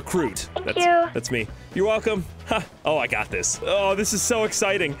 SWAT recruit. Thank you. That's me. You're welcome. Ha. Oh, I got this. Oh, this is so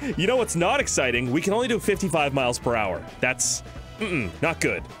exciting. You know what's not exciting? We can only do 55 miles per hour. That's not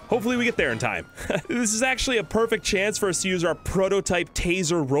good. Hopefully we get there in time. This is actually a perfect chance for us to use our prototype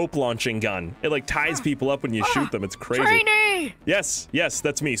taser rope launching gun. It like ties people up when you shoot them. It's crazy. Trainee! Yes,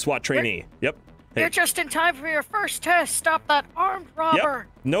 that's me, SWAT trainee. Yep. Hey. You're just in time for your first test. Stop that armed robber.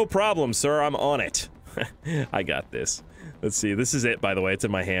 Yep. No problem, sir. I'm on it. I got this. Let's see. This is it, by the way. It's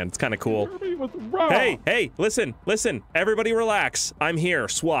in my hand. It's kind of cool. Hey, listen. Everybody relax. I'm here,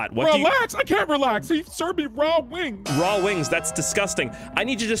 SWAT. Relax? I can't relax. He served me raw wings. Raw wings? That's disgusting. I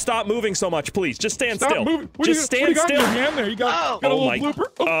need you to stop moving so much, please. Just stand still. Moving. Just stand still. What do you got in your hand there? You got a little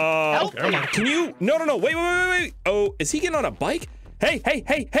blooper? Okay. Can you? No. Wait. Oh, is he getting on a bike?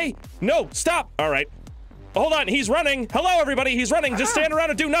 Hey. No, stop. All right. Hold on, he's running. Hello, everybody, he's running. Just stand around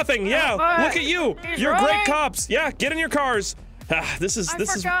and do nothing. Yeah, look at you. You're great cops. Yeah, get in your cars. This is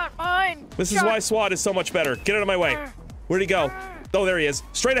mine. This is why SWAT is so much better. Get out of my way. Where'd he go? Oh, there he is.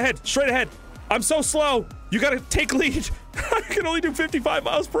 Straight ahead. I'm so slow. You gotta take lead. I can only do 55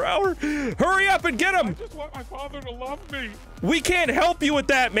 miles per hour. Hurry up and get him. I just want my father to love me. We can't help you with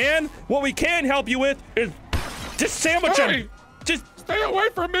that, man. What we can help you with is just sandwich him. Just stay away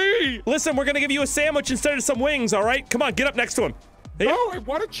from me! Listen, we're gonna give you a sandwich instead of some wings, all right? Come on, get up next to him. Hey. No, I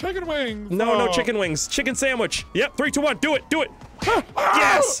wanted chicken wings. No chicken wings. Chicken sandwich. Yep, 3, 2, 1, do it.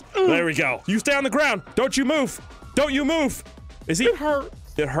 Yes! There we go. You stay on the ground. Don't you move. Is he? It hurts.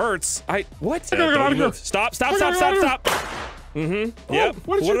 It hurts. What? I gotta get out of here. Stop. Yep.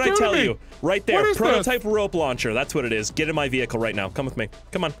 What did I tell you? Right there. What is Prototype rope launcher. That's what it is. Get in my vehicle right now. Come with me.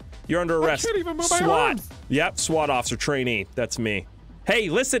 Come on. You're under arrest. I can't even move SWAT. my arms. Yep, SWAT officer trainee. That's me. Hey,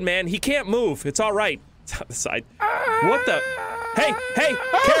 listen, man. He can't move. It's all right. It's on the side. What the? Hey,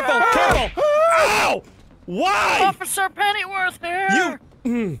 careful. Ow! Why? Officer Pennyworth here.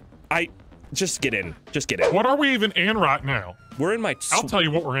 Just get in. What are we even in right now? We're in my. I'll tell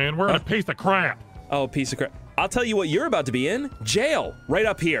you what we're in. We're in a piece of crap. Oh, piece of crap. I'll tell you what you're about to be in. Jail. Right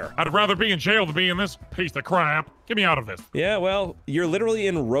up here. I'd rather be in jail than be in this piece of crap. Get me out of this. Yeah, well, you're literally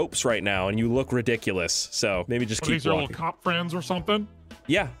in ropes right now, and you look ridiculous. So maybe just keep these are walking. little cop friends or something?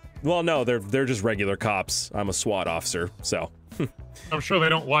 Yeah. Well, no, they're just regular cops. I'm a SWAT officer, so. I'm sure they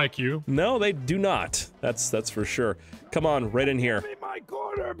don't like you. No, they do not. That's for sure. Come on, right in here. My God.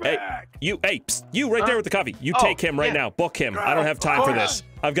 quarterback. Hey, psst, you right there with the coffee. You take him right now. Book him. I don't have time for this.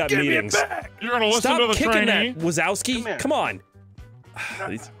 I've got meetings. You're gonna listen Stop to the kicking trainee. that, Wazowski. Come on.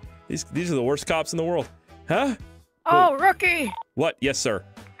 These are the worst cops in the world. Huh? Oh, rookie. What? Yes, sir.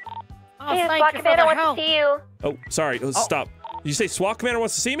 Oh, Hey, thank SWAT you for Commander the wants help. to see you. Oh, sorry. Stop. Did you say SWAT Commander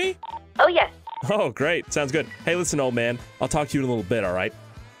wants to see me? Oh, yes. Oh, great. Sounds good. Hey, listen, old man. I'll talk to you in a little bit, all right?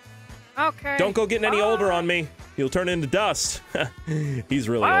 Okay. Don't go getting any older on me. You'll turn into dust. He's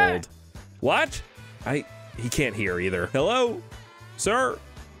really old. What? He can't hear either. Hello? Sir?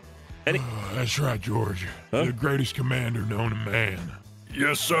 That's right, George. The greatest commander known to man.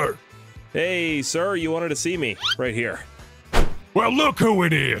 Yes, sir. Hey, sir, you wanted to see me. Right here. Well, look who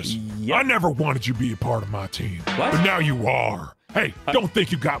it is. Yep. I never wanted you to be a part of my team. What? But now you are. Hey, don't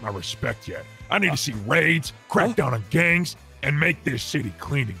think you got my respect yet. I need to see raids, crack down on gangs, and make this city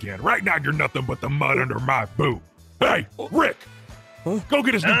clean again. Right now, you're nothing but the mud under my boot. Hey, Rick, go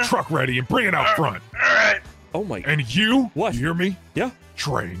get his new truck ready and bring it out front. All right. Oh, my. And you, What? you hear me? Yeah?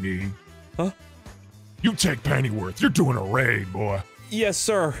 Trainee. Huh? You take Pennyworth. You're doing a raid, boy. Yes,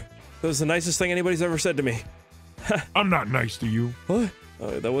 sir. That was the nicest thing anybody's ever said to me. I'm not nice to you. What?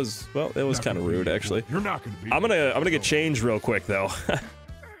 That was kind of rude, actually. You're not gonna be. I'm gonna get changed real quick, though.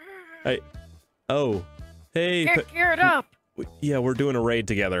 Hey. Get geared up. Yeah, we're doing a raid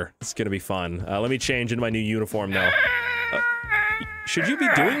together. It's gonna be fun. Let me change into my new uniform now. Should you be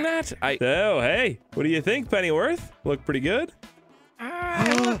doing that? Oh, hey. What do you think, Pennyworth? Look pretty good?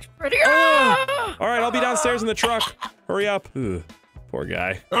 Looks pretty. All right, I'll be downstairs in the truck. Hurry up. Ugh, poor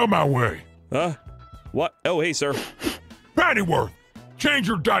guy. Out my way. Huh? What? Oh, hey, sir. Pennyworth, change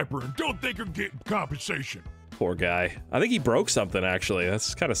your diaper and don't think you're getting compensation. Poor guy. I think he broke something, actually.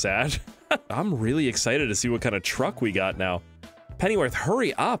 That's kind of sad. I'm really excited to see what kind of truck we got now. Pennyworth,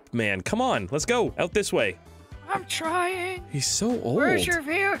 hurry up, man. Come on, let's go. Out this way. I'm trying. He's so old. Where's your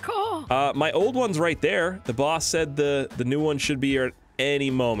vehicle? My old one's right there. The boss said the new one should be here at any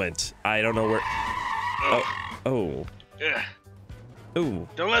moment. I don't know where. Oh. Yeah. Ooh.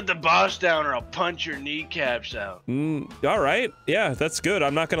 Don't let the boss down or I'll punch your kneecaps out. All right. Yeah, that's good.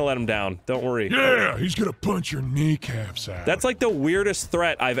 I'm not going to let him down. Don't worry. Yeah, he's gonna punch your kneecaps out. That's like the weirdest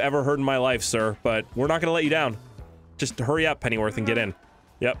threat I've ever heard in my life, sir, but we're not going to let you down. Just hurry up, Pennyworth, and get in.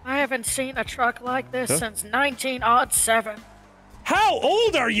 Yep. I haven't seen a truck like this since 1907. How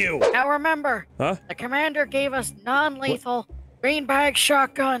old are you? Now remember, Huh? the commander gave us non-lethal beanbag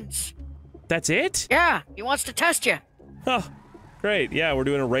shotguns. That's it? Yeah, he wants to test you. Huh. Great. Yeah, we're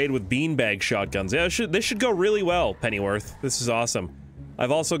doing a raid with beanbag shotguns. Yeah, this should go really well, Pennyworth. This is awesome. I've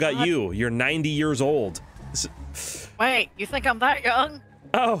also got you. You're 90 years old. Wait, you think I'm that young?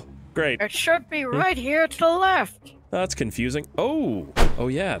 Oh, great. It should be right here to the left. That's confusing. Oh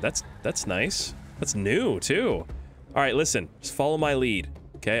yeah, that's nice. That's new, too. All right, listen, just follow my lead,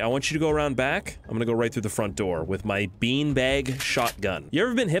 okay? I want you to go around back. I'm gonna go right through the front door with my beanbag shotgun. You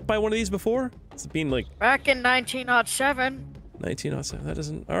ever been hit by one of these before? It's been like... Back in 1907. 1907, that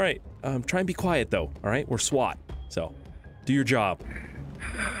doesn't... All right, try and be quiet, though, all right? We're SWAT, so do your job.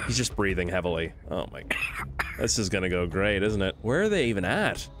 He's just breathing heavily. Oh, my God. This is gonna go great, isn't it? Where are they even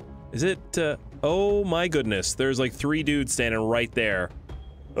at? Is it, oh, my goodness. There's like 3 dudes standing right there.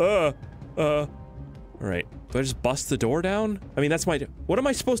 All right. Do I just bust the door down? I mean, that's my... What am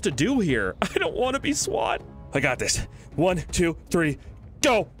I supposed to do here? I don't want to be SWAT. I got this. 1, 2, 3,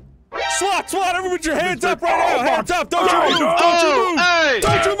 go! SWAT! SWAT! Everyone put your hands up right now! Hands up! Don't you move! Don't you move!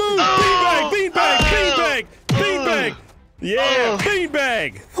 Don't you move! Beanbag! Beanbag! Beanbag! Beanbag! Yeah!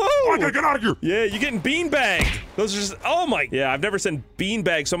 Beanbag! I gotta get out of here! Yeah, you're getting beanbagged! Those are just... Oh my... Yeah, I've never seen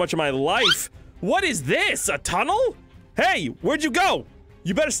beanbag so much in my life. What is this? A tunnel? Hey, where'd you go?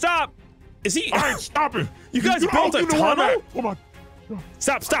 You better stop! Is he... I ain't stopping! You guys built a tunnel? Hold on.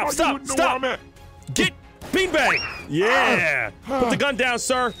 Stop! Stop! Get beanbag! Yeah! Put the gun down,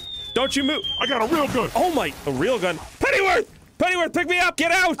 sir! Don't you move! I got a real gun! Oh my... A real gun? Pennyworth! Pennyworth, pick me up!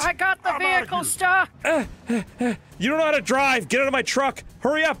 Get out! I got the vehicle stuck! You don't know how to drive! Get out of my truck!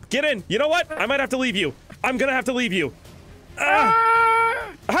 Hurry up! Get in! You know what? I might have to leave you. I'm gonna have to leave you.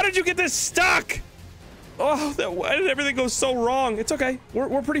 How did you get this stuck? Oh, why did everything go so wrong? It's okay.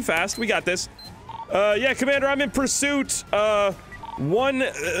 We're pretty fast. We got this. Yeah, Commander, I'm in pursuit. One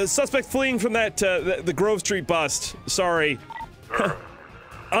suspect fleeing from that, the Grove Street bust. Sorry.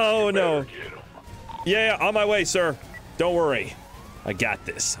 Oh, no. Yeah, on my way, sir. Don't worry. I got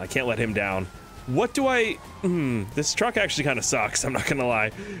this. I can't let him down. What do I... this truck actually kind of sucks, I'm not gonna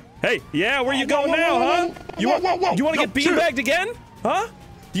lie. Hey, yeah, where you going now, huh? You want to get beanbagged again? Huh?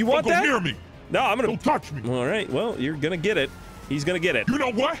 Do you want that? Don't go near me. No, I'm gonna... Don't touch me. All right, well, you're gonna get it. He's gonna get it. You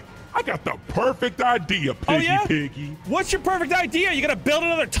know what? I got the perfect idea, Piggy Piggy. What's your perfect idea? You gonna build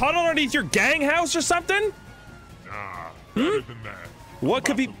another tunnel underneath your gang house or something? Nah, better than that. What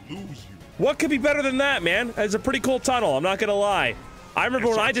could be better than that, man? It's a pretty cool tunnel, I'm not gonna lie. I remember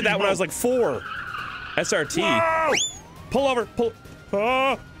when I did that when I was like 4. SRT. Whoa! Pull over, pull.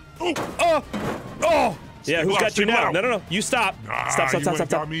 Oh! Yeah, who's got you now? No, you stop. Stop.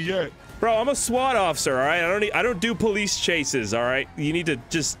 Got me yet. Bro, I'm a SWAT officer, all right? I don't do police chases, all right? You need to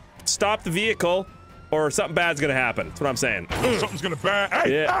just stop the vehicle, or something bad's gonna happen. That's what I'm saying. Something's gonna bad.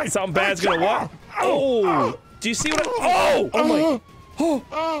 Hey, yeah, hey, something bad's gonna what? Oh! Do you see what? Oh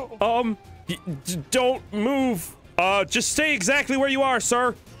my! Don't move. Just stay exactly where you are,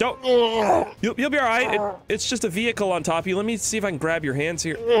 sir. Don't. You'll be all right. It's just a vehicle on top of you. Let me see if I can grab your hands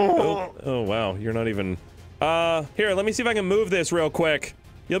here. Oh wow, you're not even. Here, let me see if I can move this real quick.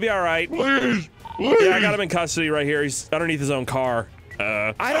 You'll be all right. Please. Yeah, I got him in custody right here. He's underneath his own car.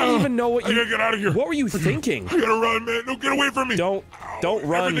 I don't even know what you. I gotta get out of here. What were you thinking? I gotta run, man. Don't get away from me. Don't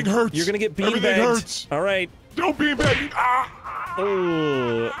run. Everything hurts. You're gonna get beanbagged. Everything hurts. All right. Don't beanbag me.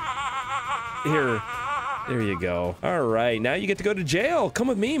 Here. There you go. All right, now you get to go to jail. Come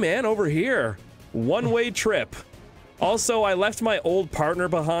with me, man, over here. One-way trip. Also, I left my old partner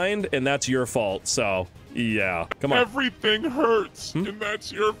behind, and that's your fault, so, yeah. Come on. Everything hurts, and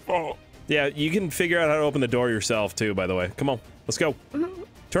that's your fault. Yeah, you can figure out how to open the door yourself, too, by the way. Come on, let's go.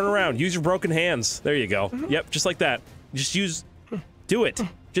 Turn around. Use your broken hands. There you go. Yep, just like that. Just use... Do it.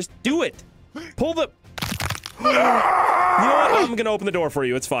 Just do it. Pull the... You know what? I'm gonna open the door for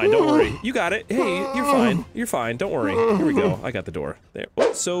you. It's fine. Don't worry. You got it. Hey, you're fine. You're fine. Don't worry. Here we go. I got the door. There.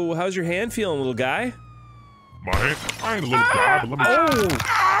 Oh, so, how's your hand feeling, little guy? My hand? I ain't a little guy, but let me... Oh!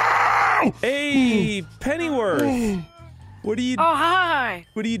 Hey, Pennyworth. What are you... Oh, hi.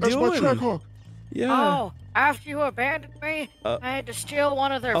 What are you That's doing? my track hawk. Yeah. Oh, after you abandoned me, I had to steal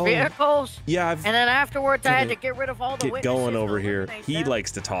one of their vehicles. Yeah, and then afterwards, I had to get rid of all the Get witnesses. going over here. He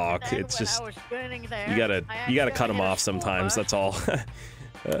likes to talk. It's just... You gotta cut him off sometimes, that's all. Get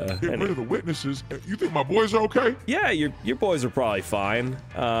rid of the witnesses. You think my boys are okay? Yeah, your boys are probably fine.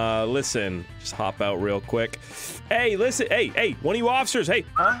 Listen, just hop out real quick. Hey, listen, hey, one of you officers, hey.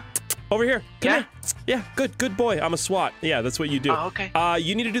 Huh? Over here. Come here. Yeah, good boy. I'm a SWAT. Yeah, that's what you do. Oh, okay.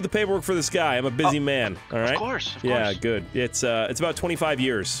 You need to do the paperwork for this guy. I'm a busy man. All right. Of course. Yeah, good. It's about 25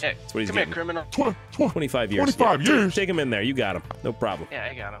 years. Yeah, that's what he's come getting. here, criminal. 25 years. 25 years. Take him in there. You got him. No problem. Yeah,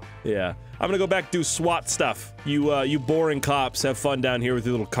 I got him. Yeah. I'm gonna go back and do SWAT stuff. You boring cops have fun down here with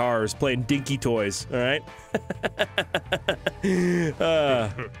your little cars playing dinky toys. All right. Yeah.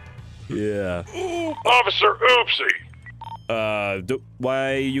 Officer Oopsie.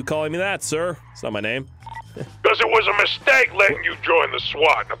 Why are you calling me that, sir? It's not my name. Because it was a mistake letting you join the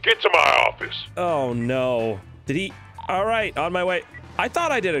SWAT. Now get to my office. Oh, no. Did he? All right, on my way. I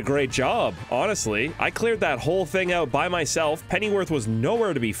thought I did a great job, honestly. I cleared that whole thing out by myself. Pennyworth was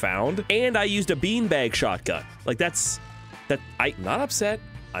nowhere to be found, and I used a beanbag shotgun. Like, I'm not upset.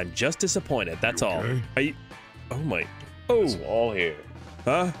 I'm just disappointed, that's all. Are you? Oh, my. Oh. This wall here.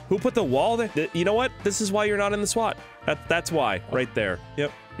 Huh? Who put the wall there? You know what? This is why you're not in the SWAT. That's why, right there.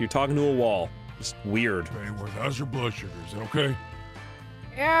 Yep, you're talking to a wall. Just weird. Pennyworth, how's your blood sugar? Is it okay?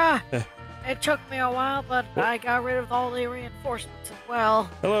 Yeah. It took me a while, but I got rid of all the reinforcements as well.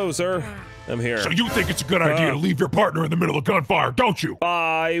 Hello, sir. I'm here. So you think it's a good idea to leave your partner in the middle of gunfire, don't you?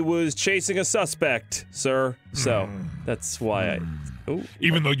 I was chasing a suspect, sir. So that's why I... Ooh.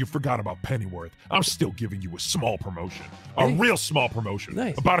 Even though you forgot about Pennyworth, I'm still giving you a small promotion. A real small promotion.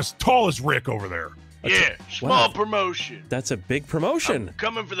 Nice. About as tall as Rick over there. Yeah, small promotion. That's a big promotion. I'm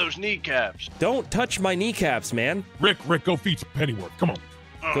coming for those kneecaps. Don't touch my kneecaps, man. Rick, go feed Pennyworth. Come on.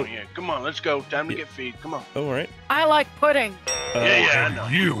 Oh, yeah, come on, let's go. Time to get feed. Come on. All right. I like pudding. Yeah, I know.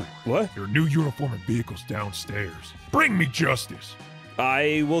 You. What? Your new uniform and vehicle's downstairs. Bring me justice.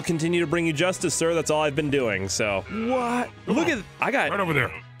 I will continue to bring you justice, sir. That's all I've been doing, so... What? Look at... I got... Right over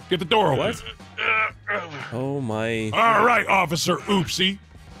there. Get the door open. What? Oh, my... All right, Officer Oopsie.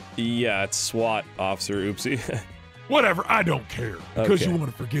 Yeah, it's SWAT, Officer Oopsie. Whatever, I don't care. Because Okay. you want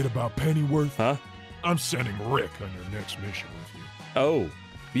to forget about Pennyworth? Huh? I'm sending Rick on your next mission with you. Oh.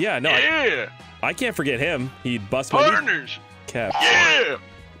 Yeah, no. Yeah. I can't forget him. He'd bust my Partners. cap. Yeah.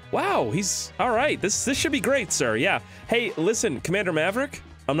 Wow, he's... All right, this should be great, sir. Yeah. Hey, listen, Commander Maverick,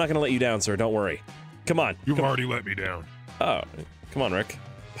 I'm not going to let you down, sir. Don't worry. Come on. You've already let me down. Oh, come on, Rick.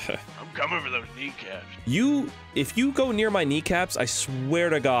 I'm coming for those kneecaps. If you go near my kneecaps, I swear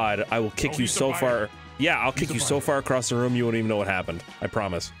to God, I will kick you so far. Yeah, I'll kick you so far across the room you won't even know what happened. I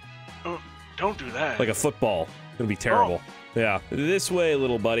promise. Don't do that. Like a football. It's gonna be terrible. Yeah. This way,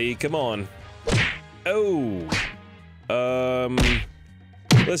 little buddy. Come on. Oh.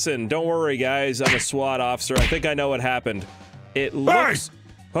 Listen, don't worry, guys. I'm a SWAT officer. I think I know what happened. It looks... Hey!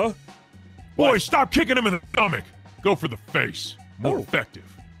 Huh? Boy, What? stop kicking him in the stomach. Go for the face. More effective.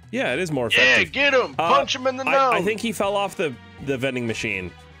 Yeah, it is more Yeah, effective. get him. Punch him in the nose. I think he fell off the vending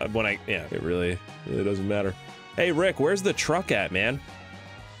machine yeah, it really doesn't matter. Hey, Rick, where's the truck at, man?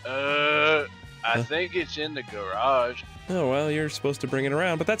 I think it's in the garage. Oh, well, you're supposed to bring it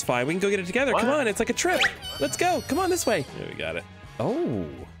around, but that's fine. We can go get it together. What? Come on, it's like a trip. Let's go. Come on this way. Yeah, we got it. Oh.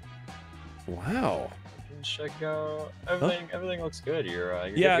 Wow. Check out everything. Huh? Everything looks good. You're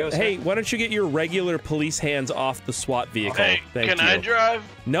yeah. good to go, Hey, sir. why don't you get your regular police hands off the SWAT vehicle? Hey, Thank can you. I drive?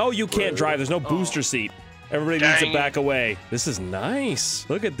 No, you can't drive. There's no booster seat. Everybody needs to Dang back away. This is nice.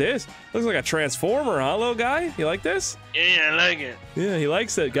 Look at this. Looks like a transformer, huh, little guy? You like this? Yeah, I like it. Yeah, he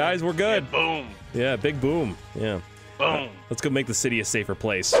likes it. Guys, we're good. Yeah, boom. Yeah, big boom. Yeah. Boom. Let's go make the city a safer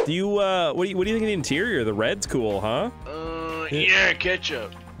place. Do you what do you think of the interior? The red's cool, huh? Yeah,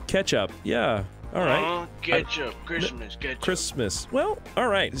 ketchup. Ketchup. Yeah. All right. Ketchup. Christmas ketchup. Christmas. Well, all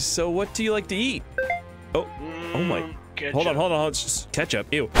right. So what do you like to eat? Oh my. Ketchup. Hold on. It's just ketchup.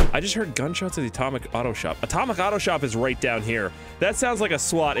 Ew. I just heard gunshots at the Atomic Auto Shop. Atomic Auto Shop is right down here. That sounds like a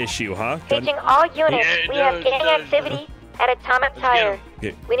SWAT issue, huh? Paging all units. Yeah, We have gang activity at Atomic Tire.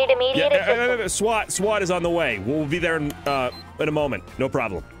 Yeah. We need immediate assistance. SWAT is on the way. We'll be there in a moment. No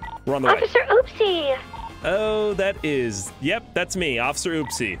problem. We're on the way. Officer Oopsie. Oh, that is... Yep, that's me, Officer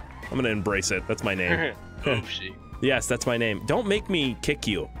Oopsie. I'm gonna embrace it. That's my name. Oopsie. Yes, that's my name. Don't make me kick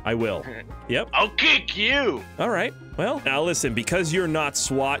you. I will. Yep. I'll kick you. All right. Well, now listen, because you're not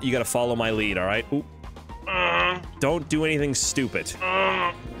SWAT, you gotta follow my lead, all right? Oop. Don't do anything stupid.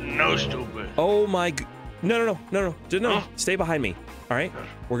 No stupid. Oh my... No. Stay behind me. All right?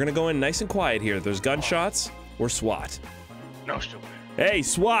 We're gonna go in nice and quiet here. There's gunshots. We're SWAT. No stupid. Hey,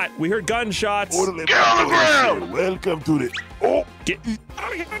 SWAT, we heard gunshots. Get on the ground. Welcome to the... Oh! Get...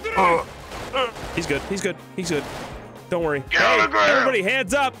 He's good. Don't worry. Get on the ground. Everybody,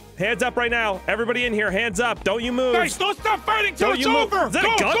 hands up. Hands up right now. Everybody in here, hands up. Don't you move. Guys, don't stop fighting till Don't it's you move. over! Is that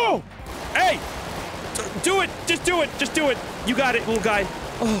go, a gun? Go! Hey! Do it. Just do it. You got it, little guy.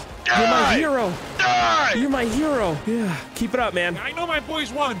 Oh, you're my hero. Die! You're my hero. Yeah, keep it up, man. I know my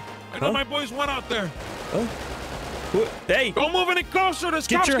boys won. My boys won out there. Hey! Don't move any closer. This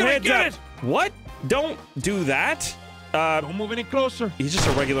Get cop's your gonna heads get up. it. What? Don't do that. Don't move any closer. He's just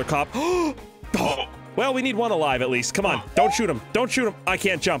a regular cop. Well, we need one alive at least. Come on. Don't shoot him. I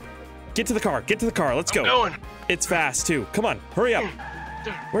can't jump. Get to the car. Let's go. Going. It's fast, too. Come on. Hurry up.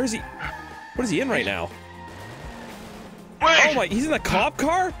 Where is he? What is he in right now? Wait. Oh my, he's in the cop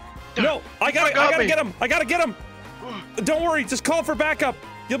car? No, I gotta get him. Don't worry. Just call for backup.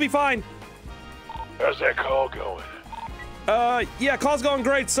 You'll be fine. How's that call going? Yeah, call's going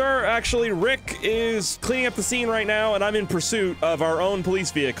great, sir. Actually, Rick is cleaning up the scene right now, and I'm in pursuit of our own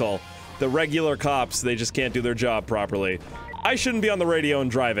police vehicle. The regular cops, they just can't do their job properly. I shouldn't be on the radio and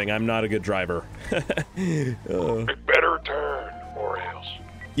driving. I'm not a good driver. Better turn, or else.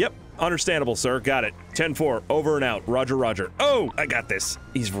 Yep, understandable, sir. Got it. 10-4, over and out. Roger. Oh, I got this.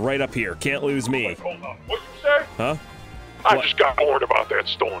 He's right up here. Can't lose me. Wait, hold on. What you say? Huh? I What? just got warned about that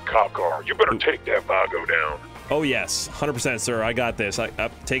stolen cop car. You better take that Vago down. Oh, yes. 100%, sir. I got this. I'm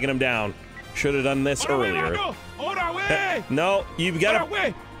taking him down. Should have done this earlier. Hold on, wait! No, you've got to...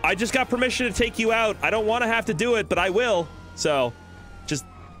 Wait! I just got permission to take you out. I don't want to have to do it, but I will. So, just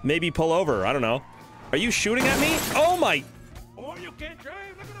maybe pull over. I don't know. Are you shooting at me? Oh, my... Oh, you can't drive?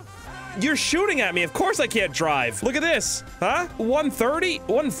 Look at him. You're shooting at me. Of course I can't drive. Look at this. Huh? 130?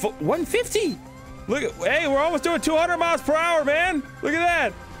 150? Look at... Hey, we're almost doing 200 miles per hour, man. Look at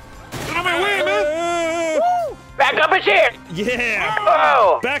that. Get on my way, man! Woo! Backup is here! Yeah!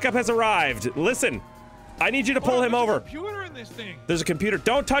 Oh! Backup has arrived. Listen, I need you to pull him over. There's a computer in this thing. There's a computer.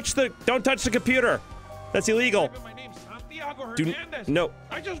 Don't touch the computer. That's illegal. My name's Santiago Hernandez. No.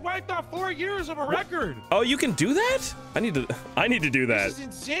 I just wiped off 4 years of a record. Oh, you can do that? I need to do that. This is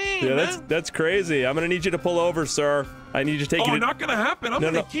insane, Yeah, man. that's crazy. I'm gonna need you to pull over, sir. I need you to take you. Not gonna happen. I'm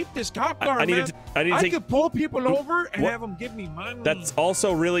gonna keep this cop car, I need man. to take. could pull people over and What? have them give me money. That's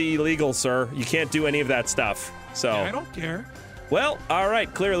also really illegal, sir. You can't do any of that stuff. So. Yeah, I don't care. Well, all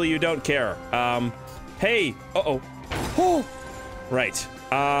right. Clearly, you don't care. Hey. Oh. Right.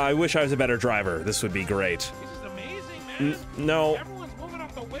 I wish I was a better driver. This would be great. This is amazing, man. No. Everyone's moving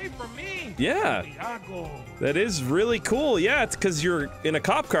out the way from me. Yeah. Santiago. That is really cool. Yeah, it's because you're in a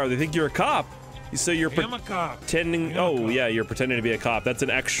cop car. They think you're a cop. So you're I'm a cop. pretending. Oh, yeah, you're pretending to be a cop. That's an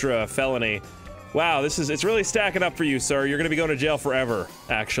extra felony. Wow, it's really stacking up for you, sir. You're gonna be going to jail forever,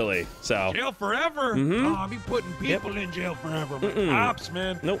 actually. So. Jail forever? Oh, I'll be putting people in jail forever. Cops,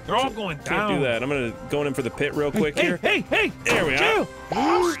 man. Nope. They're all going down. Can't do that. I'm gonna go in for the pit real quick here. Hey! There we are.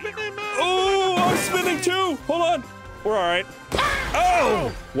 I'm spinning, man. Oh, I'm spinning too. Hold on. We're all right.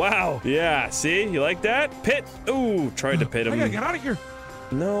 Oh! Wow. Yeah. See? You like that? Pit. Ooh, tried to pit him. I gotta get out of here.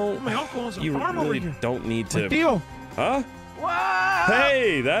 No. My uncle owns a You farm over really here. don't need to. Deal. Huh? Whoa!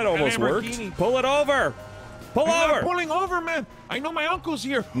 Hey, that almost worked. Pull it over. Pull I'm over. not pulling over, man. I know my uncle's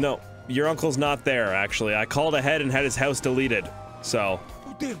here. No, your uncle's not there, actually. I called ahead and had his house deleted. So.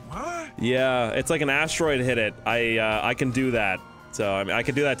 You did what? Yeah, it's like an asteroid hit it. I can do that. So, I mean, I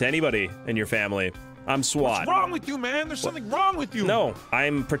can do that to anybody in your family. I'm SWAT. What's wrong with you, man? There's something wrong with you. No,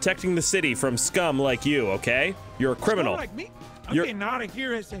 I'm protecting the city from scum like you, okay? You're a criminal. Like me? I'm getting out of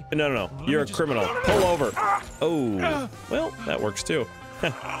here. No. You're a criminal. Pull over. Oh. Well, that works too.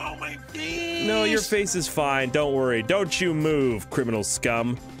 Oh, my face. No, your face is fine. Don't worry. Don't you move, criminal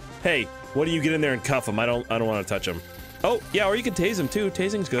scum. Hey, why don't you get in there and cuff him? I don't want to touch him. Oh, yeah, or you can tase him too.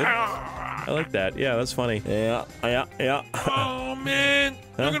 Tasing's good. I like that. Yeah, that's funny. Yeah. Oh, man.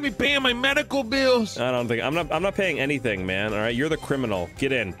 They're gonna be paying my medical bills. I don't think I'm not paying anything, man. All right, you're the criminal.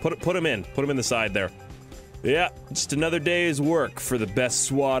 Get in. Put him in. Put him in the side there. Yeah, just another day's work for the best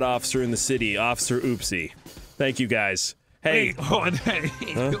SWAT officer in the city, Officer Oopsie. Thank you, guys. Hey. What?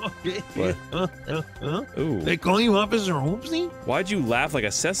 Ooh. They call you Officer Oopsie? Why'd you laugh like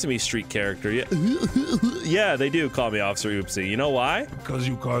a Sesame Street character? Yeah, yeah, they do call me Officer Oopsie. You know why? Because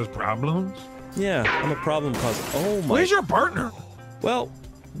you cause problems? Yeah, I'm a problem causer. Oh my. Where's your partner? Well,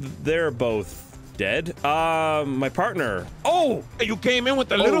 they're both dead. My partner. Oh! You came in with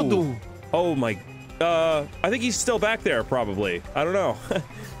the little dude. Oh my. I think he's still back there, probably. I don't know.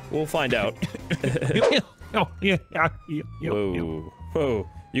 We'll find out. Whoa.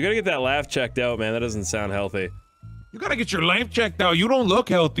 You gotta get that laugh checked out, man. That doesn't sound healthy. You gotta get your life checked out. You don't look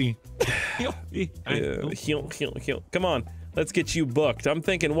healthy. Come on. Let's get you booked. I'm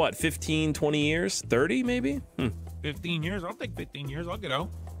thinking, what, 15, 20 years? 30, maybe? 15 years? I'll take 15 years. I'll get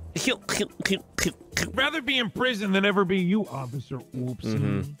out. I'd rather be in prison than ever be you, Officer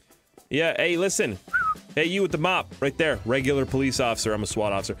Oopsie. Yeah, hey, listen. Hey, you with the mop, right there. Regular police officer. I'm a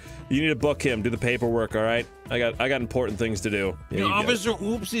SWAT officer. You need to book him. Do the paperwork, all right? I got important things to do. Yeah, Officer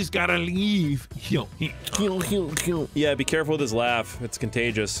Oopsie's gotta leave. Yeah, be careful with his laugh. It's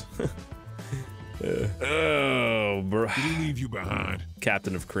contagious. Oh, bro. Did he leave you behind?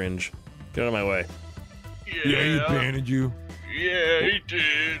 Captain of Cringe. Get out of my way. Yeah, he abandoned you. Yeah, he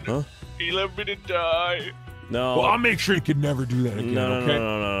did. Huh? He left me to die. No. Well, I'll make sure you can never do that again, okay?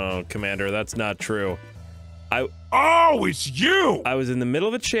 No, Commander. That's not true. Oh, it's you! I was in the middle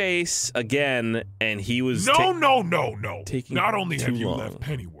of a chase again, and he was No. taking Not only have you long. left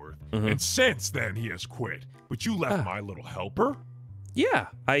Pennyworth, and since then he has quit, but you left my little helper? Yeah,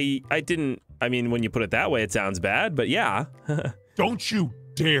 I didn't. I mean, when you put it that way, it sounds bad, but yeah. Don't you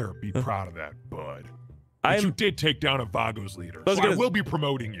dare be proud of that, bud. But you did take down a Vagos leader, so I will be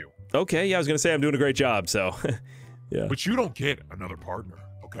promoting you. Okay, yeah, I was gonna say I'm doing a great job, so yeah. But you don't get another partner,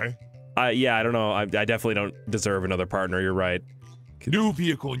 okay? Yeah, I don't know. I definitely don't deserve another partner. You're right. New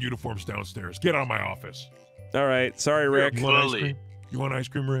vehicle and uniforms downstairs. Get out of my office. All right. Sorry, Rick. You want ice cream? You want ice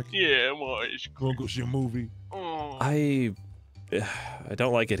cream, Rick? Yeah, I want ice cream. Want to go see a movie? I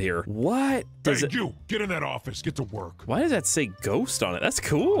don't like it here. What? Hey, you get in that office. Get to work. Why does that say Ghost on it? That's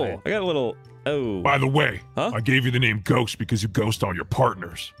cool. I got a little. Oh. By the way, I gave you the name Ghost because you ghost all your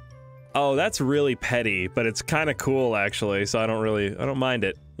partners. Oh, that's really petty, but it's kind of cool actually. So I don't mind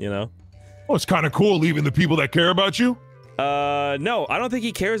it. You know. Well, it's kind of cool leaving the people that care about you. No, I don't think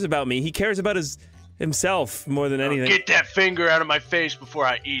he cares about me. He cares about himself more than anything. Get that finger out of my face before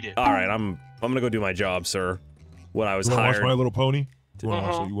I eat it. All right, I'm gonna go do my job, sir. When I was hired. Watch My Little Pony? You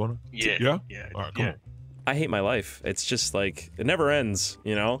wanna? Yeah. All right, come on. I hate my life. It's just like it never ends,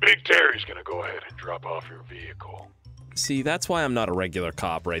 you know. Big Terry's gonna go ahead and drop off your vehicle. See, that's why I'm not a regular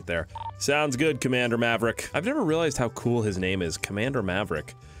cop right there. Sounds good, Commander Maverick. I've never realized how cool his name is, Commander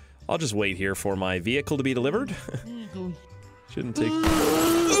Maverick. I'll just wait here for my vehicle to be delivered. Shouldn't take.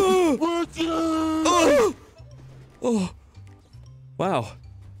 Wow.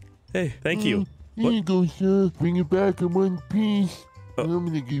 Hey, thank you. Here you go, sir. Bring it back in one piece. I'm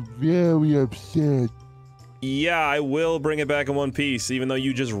gonna get very upset. Yeah, I will bring it back in one piece, even though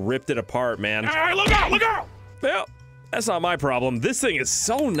you just ripped it apart, man. Hey, look out! Look out! Well, that's not my problem. This thing is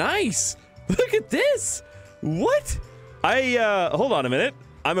so nice. Look at this. What? Hold on a minute.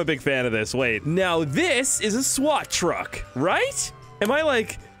 I'm a big fan of this. Wait, now this is a SWAT truck, right? Am I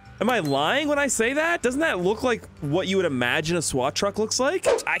like Am I lying when I say that? Doesn't that look like what you would imagine a SWAT truck looks like?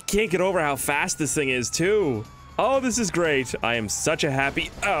 I can't get over how fast this thing is, too. Oh, this is great. I am such a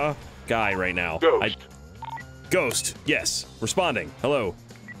happy guy right now. Ghost. Ghost, yes. Responding. Hello.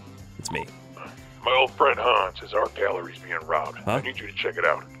 It's me. My old friend Hans, his art gallery's being robbed. Huh? I need you to check it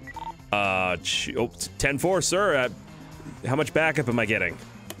out. 10-4, sir. How much backup am I getting?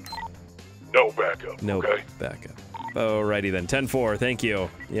 No backup, No okay? backup. Alrighty then. 10-4, thank you.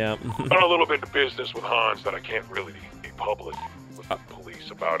 Yeah. I'm a little bit of business with Hans that I can't really be public with the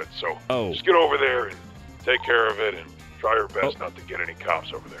police about it, so just get over there and take care of it and try your best not to get any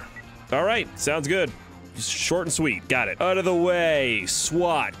cops over there. All right, sounds good. Just short and sweet. Got it. Out of the way.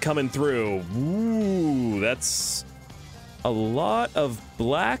 SWAT coming through. Ooh, that's a lot of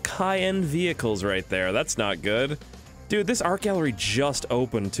black high-end vehicles right there. That's not good. Dude, this art gallery just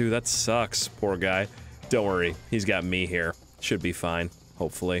opened too. That sucks. Poor guy. Don't worry. He's got me here. Should be fine.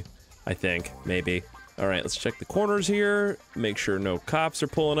 Hopefully. I think. Maybe. All right, let's check the corners here. Make sure no cops are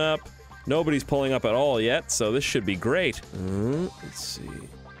pulling up. Nobody's pulling up at all yet, so this should be great. Let's see.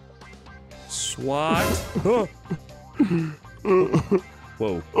 SWAT. Whoa.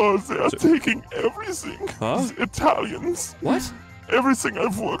 Oh, they are taking everything. Huh? These Italians. What? Everything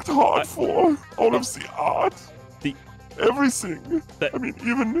I've worked hard for. All of the art. Everything. I mean,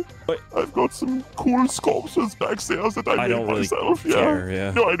 even I've got some cool sculptures back there that I made myself. Really care,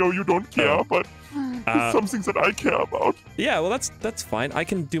 yeah. No, I know you don't care, but it's something that I care about. Yeah, well, that's fine. I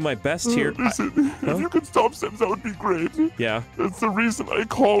can do my best here. Listen, if you could stop them, that would be great. Yeah. That's the reason I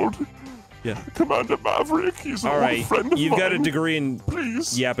called. Yeah. Commander Maverick. He's an old friend of You've got a mine. degree in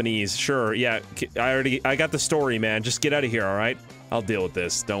Please. Japanese. Sure. Yeah. I got the story, man. Just get out of here, all right? I'll deal with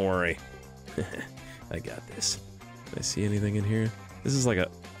this. Don't worry. I got this. Can I see anything in here? This is like a...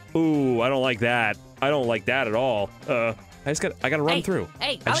 Ooh, I don't like that. I don't like that at all. I gotta run through.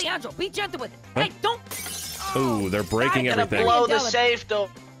 Hey, Alejandro, be gentle with it. Huh? Hey, don't... Ooh, they're breaking everything. Blow the safe door.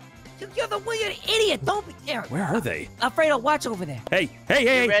 You're the weird idiot. Don't be there. Where are they? Alfredo, watch over there. Hey.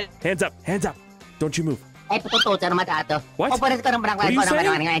 Hands up. Hands up. Don't you move. What? What are you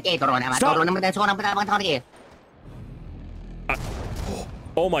saying?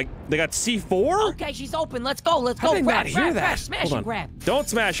 Oh my, they got C4? Okay, she's open. Let's go. Let's How go. did I Grab, not hear grab, that? grab, smash Hold and on. grab. Don't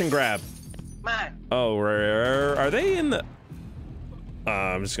smash and grab. Oh, are they in the...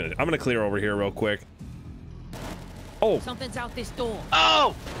 I'm gonna clear over here real quick. Oh. Something's out this door.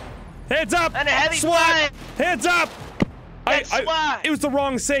 Oh! Hands up! And a heavy SWAT! fire! Hands up! SWAT! It was the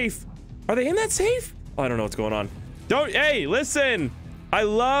wrong safe. Are they in that safe? Oh, I don't know what's going on. Hey, listen! I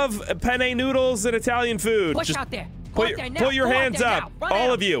love penne noodles and Italian food. Push out there. Put your hands up,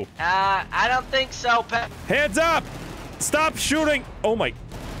 all of you. I don't think so, Pat. Hands up! Stop shooting! Oh my...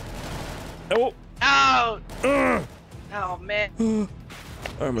 Oh! Oh! Ugh. Oh man! I'm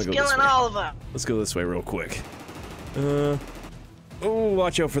gonna He's go killing this way. all of them. Let's go this way real quick. Oh,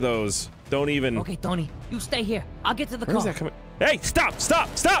 watch out for those. Don't even... Okay, Tony, you stay here. I'll get to the Where's car. that coming? Hey, stop!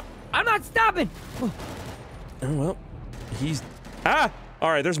 I'm not stopping! Oh, well, he's... All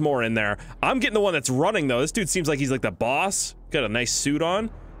right, there's more in there. I'm getting the one that's running, though. This dude seems like he's like the boss. Got a nice suit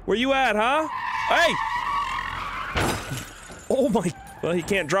on. Where you at, huh? Hey! Oh my... Well, he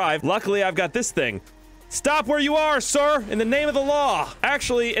can't drive. Luckily, I've got this thing. Stop where you are, sir, in the name of the law.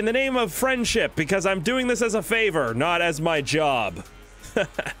 Actually, in the name of friendship, because I'm doing this as a favor, not as my job. Shut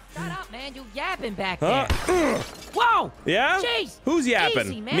up, man. You yapping back there. Whoa! Yeah? Jeez! Who's yapping?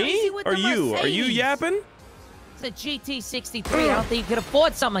 Easy, man. Me Easy with or the you? Are you Mercedes. yapping? It's a GT63. I don't think you could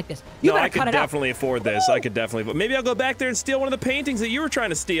afford something like this. You No, better I could cut it definitely afford this. I could definitely. But maybe I'll go back there and steal one of the paintings that you were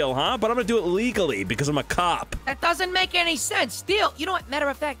trying to steal, huh? But I'm gonna do it legally because I'm a cop. out. That doesn't make any sense. Still, you know what? Matter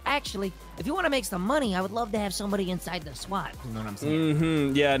of fact, actually, if you want to make some money, I would love to have somebody inside the SWAT. You know what I'm saying?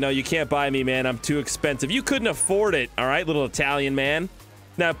 Mm-hmm. Yeah, no, you can't buy me, man. I'm too expensive. You couldn't afford it, all right, little Italian man?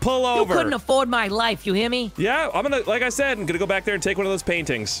 Now pull over. You couldn't afford my life, you hear me? Yeah, I'm gonna, like I said, I'm gonna go back there and take one of those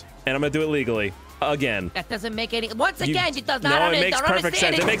paintings. And I'm gonna do it legally. Again. That doesn't make any... Once again, it does not... No, it makes perfect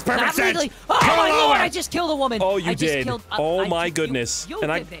sense. It makes perfect sense. Oh, Pull my Lord, over. I just killed a woman. Oh, you I just did. Killed, Oh, my goodness. You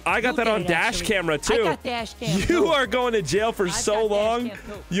and did it. I got You that did on it, dash actually. camera, too. I got dash cam, You too. are going to jail for so long.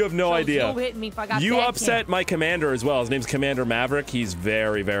 You have no So idea. you hit me if I got You dash upset my commander as well. His name's Commander Maverick. He's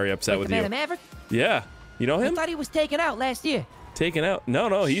very, very upset with Commander you. Maverick? Yeah. You know I him? thought he was taken out last year. Taken out?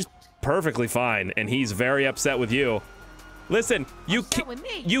 No, he's perfectly fine, and he's very upset with you. Listen, you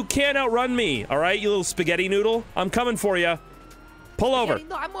can't outrun me, all right, you little spaghetti noodle? I'm coming for you. Pull over.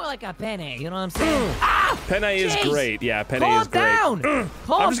 No, I'm more like a penne, you know what I'm saying? Ah! Penne is great. Yeah, Penne Calm is great. down. Calm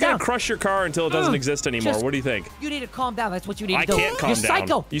I'm just down. gonna crush your car until it doesn't exist anymore. What do you think? You need to calm down. That's what you need to I do. can't calm You're down.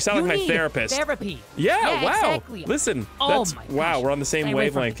 psycho. You sound like my need therapist. Therapy. Yeah, wow. Exactly. Listen, Oh that's my wow. gosh. We're on the same Stay away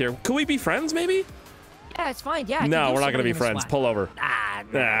from wavelength here. Could we be friends, maybe? Yeah, it's fine. Yeah. I can No, do we're not gonna somebody be in the friends. SWAT. Pull over.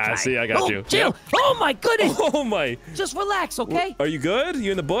 See, I got you. Chill. Yep. Oh my goodness. Oh my. Just relax, okay? Are you good?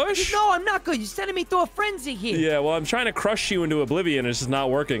 You in the bush? No, I'm not good. You're sending me through a frenzy here. Yeah, well, I'm trying to crush you into oblivion. It's just not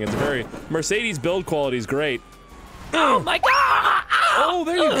working. It's very Mercedes build quality is great. Oh my God! Oh,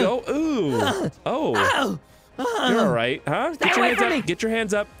 there you go. Ooh. Oh. You're all right, huh? Stay Get your away hands from up. me. Get your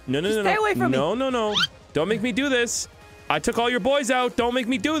hands up. No, no, no, no. Stay away from me. No, no, no. Don't make me do this. I took all your boys out. Don't make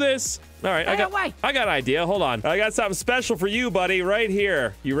me do this. All right, I got an idea. Hold on. I got something special for you, buddy, right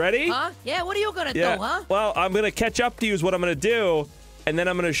here. You ready? Huh? Yeah, what are you gonna do, huh? Well, I'm gonna catch up to you is what I'm gonna do, and then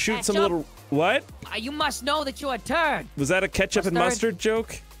I'm gonna shoot Catch some up? little. What? You must know that you're a turd. Was that a ketchup and mustard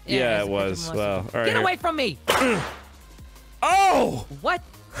joke? Yeah, it was. Well, all right. Get here. away from me. Oh! What?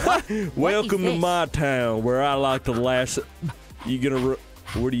 Welcome to my town, where I like to lash. You gonna?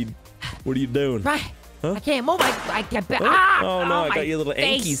 What are you doing? Right. Huh? I can't move. I get back. Oh, Ah! oh no, I my got you little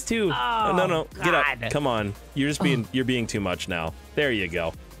face. ankies too. Oh, no, get up. God. Come on. You're just being too much now. There you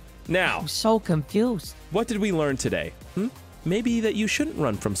go. Now, I'm so confused. what did we learn today? Maybe that you shouldn't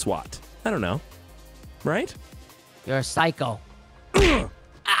run from SWAT. I don't know. Right? You're a psycho.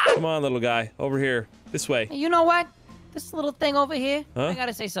 Come on, little guy. Over here. This way. Hey, you know what? This little thing over here. Huh? I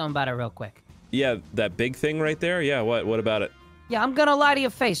gotta say something about it real quick. Yeah, that big thing right there? Yeah, what? What about it? Yeah, I'm gonna lie to your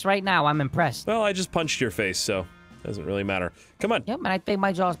face right now. I'm impressed. Well, I just punched your face, so doesn't really matter. Come on. Yep, and I think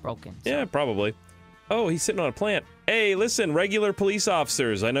my jaw's broken. Yeah, probably. Oh, he's sitting on a plant. Hey, listen, regular police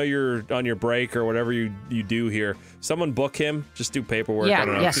officers. I know you're on your break or whatever you do here. Someone book him. Just do paperwork. I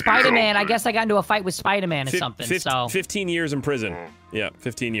don't know. Yeah, Spider-Man. I guess I got into a fight with Spider-Man or something, so... 15 years in prison. Yeah,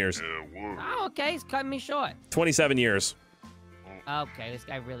 15 years. Oh, okay, he's cutting me short. 27 years. Okay, this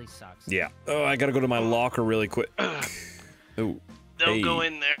guy really sucks. Yeah. Oh, I gotta go to my locker really quick. Oh. Don't go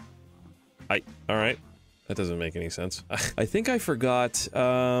in there. All right. That doesn't make any sense. I think I forgot.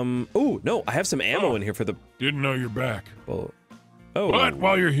 Oh, no, I have some ammo in here for the... Didn't know you're back. Well, oh. But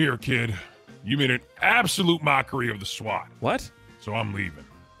while you're here, kid, you made an absolute mockery of the SWAT. What? So I'm leaving.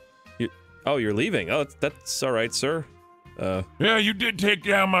 You're leaving? Oh, that's all right, sir. Yeah, you did take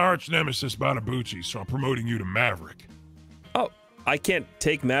down my arch nemesis, Bonabucci, so I'm promoting you to Maverick. Oh, I can't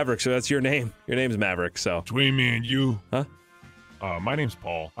take Maverick, so that's your name. Your name's Maverick, so... Between me and you... Huh? My name's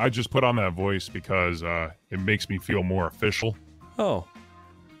Paul. I just put on that voice because it makes me feel more official. Oh.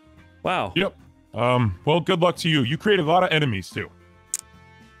 Wow. Yep. Well, good luck to you. You created a lot of enemies, too.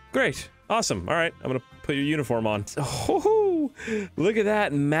 Great. Awesome. All right. I'm going to put your uniform on. Oh, look at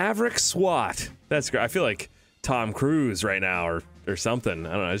that. Maverick SWAT. That's great. I feel like Tom Cruise right now or something.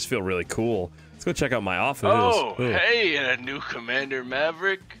 I don't know. I just feel really cool. Let's go check out my office. Oh, hey, new Commander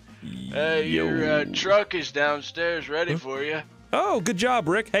Maverick. Your truck is downstairs ready for you. Oh, good job,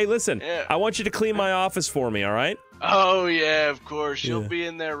 Rick. Hey, listen. Yeah. I want you to clean my office for me, all right? Oh, yeah, of course. You'll be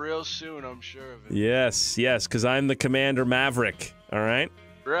in there real soon, I'm sure of it. Yes, because I'm the Commander Maverick, all right?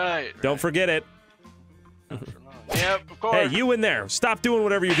 Right. Don't forget it. Yep, of course. Hey, you in there. Stop doing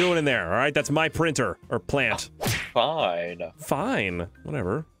whatever you're doing in there, all right? That's my printer or plant. Fine. Fine.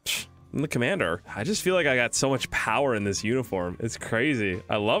 Whatever. I'm the commander. I just feel like I got so much power in this uniform. It's crazy.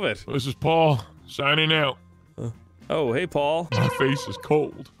 I love it. This is Paul, signing out. Oh, hey, Paul. My face is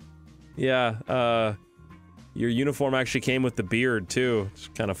cold. Yeah, your uniform actually came with the beard, too. It's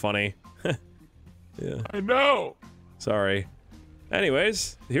kind of funny. Yeah. I know. Sorry.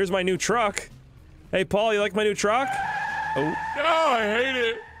 Anyways, here's my new truck. Hey, Paul, you like my new truck? Oh. No, I hate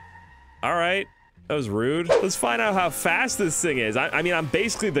it. All right. That was rude. Let's find out how fast this thing is. I mean, I'm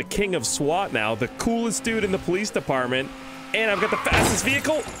basically the king of SWAT now, the coolest dude in the police department, and I've got the fastest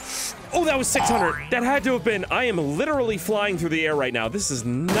vehicle. Oh, that was 600. That had to have been. I am literally flying through the air right now. This is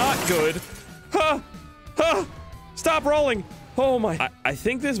not good. Stop rolling. Oh my. I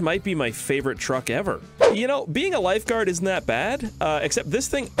think this might be my favorite truck ever. You know, being a lifeguard isn't that bad, except this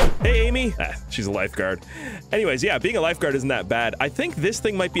thing. Hey, Amy. She's a lifeguard. Anyways, yeah, being a lifeguard isn't that bad. I think this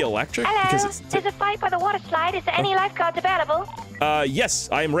thing might be electric. Hello, because there's a fight by the water slide. Is there any lifeguards available? Yes,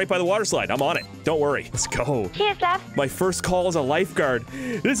 I am right by the water slide. I'm on it. Don't worry. Let's go. Cheers, love. My first call as a lifeguard.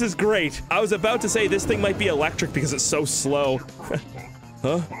 This is great. I was about to say this thing might be electric because it's so slow.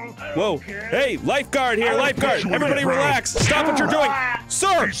 Huh? Whoa. Hey, lifeguard here, lifeguard. Everybody relax. Stop what you're doing.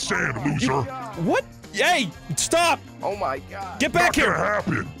 Sir! He's sand, loser. What? Hey, stop. Oh my God. Get back here. What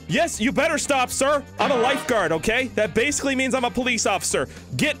happened? Yes, you better stop, sir. I'm a lifeguard, okay? That basically means I'm a police officer.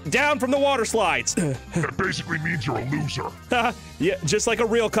 Get down from the water slides. That basically means you're a loser. Yeah, just like a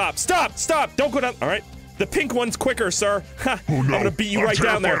real cop. Stop, stop. Don't go down. All right. The pink one's quicker, sir. Ha, Oh, no. I'm gonna beat you right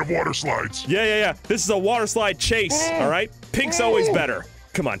down there. I'm terrified of water slides. Yeah. This is a water slide chase, all right? Pink's always better.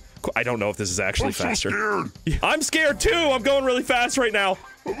 Come on. I don't know if this is actually faster. I'm so scared. I'm scared too. I'm going really fast right now.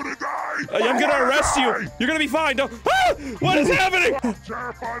 I'm gonna die. I'm gonna arrest you. You're gonna be fine. Don't. Ah! What is happening? I'm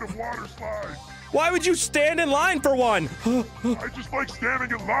terrified of water slides. Why would you stand in line for one? I just like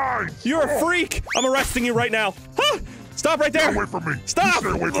standing in lines. You're a freak. I'm arresting you right now. Ah! Stop right there. Stay away from me. Stop. Stay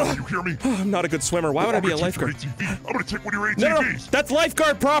away from me. You hear me? I'm not a good swimmer. Why would I be a lifeguard? I'm gonna take one of your ATVs. No, that's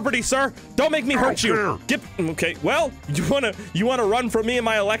lifeguard property, sir. Don't make me hurt you. Okay. Well, you wanna run from me in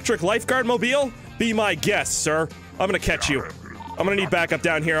my electric lifeguard mobile? Be my guest, sir. I'm gonna catch you. I'm gonna need backup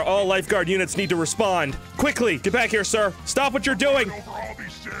down here. All lifeguard units need to respond. Quickly, get back here, sir. Stop what you're doing. Over all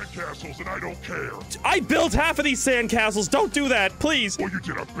these sandcastles and I don't care. I built half of these sandcastles. Don't do that, please. Well, you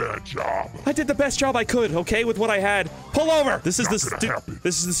did a bad job. I did the best job I could, okay, with what I had. Pull over. This is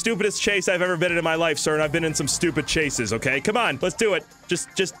the stupidest chase I've ever been in my life, sir, and I've been in some stupid chases, okay? Come on, let's do it. Just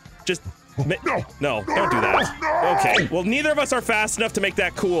No, don't do that. No. Okay, well, neither of us are fast enough to make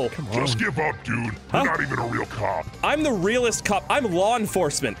that cool. Come on. Just give up, dude. You're not even a real cop. I'm the realest cop. I'm law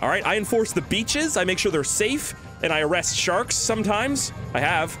enforcement, all right? I enforce the beaches, I make sure they're safe, and I arrest sharks sometimes. I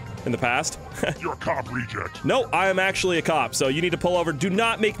have in the past. You're a cop reject. No, I am actually a cop, so you need to pull over. Do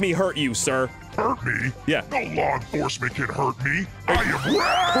not make me hurt you, sir. Hurt me? Yeah. No law enforcement can hurt me. I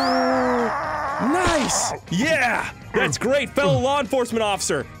am. Nice! Yeah! That's great, fellow law enforcement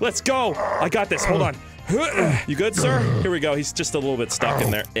officer. Let's go. I got this. Hold on. You good, sir? Here we go. He's just a little bit stuck in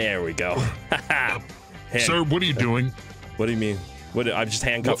there. There we go. Sir, what are you doing? What do you mean? I've just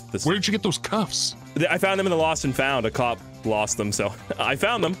handcuffed this. Where did you get those cuffs? I found them in the lost and found. A cop lost them, so I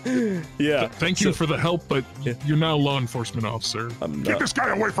found them. Yeah. Thank you for the help, but you're not a law enforcement officer. Get this guy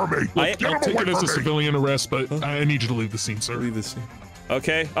away from me. I'll take it as a civilian arrest, but I need you to leave the scene, sir. Leave the scene.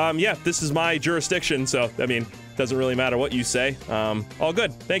 Okay. Yeah, this is my jurisdiction, so, I mean, doesn't really matter what you say. All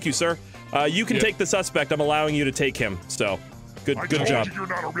good. Thank you, sir. You can take the suspect. I'm allowing you to take him, so good job. You're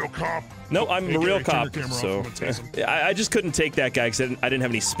not a real cop. No, I'm a real cop, so I just couldn't take that guy because I didn't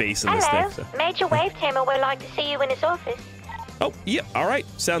have any space in this thing. So. Major Wave Tamer would like to see you in his office. Oh, yeah, all right.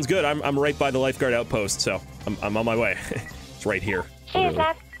 Sounds good. I'm right by the lifeguard outpost, so I'm on my way. It's right here. Cheers,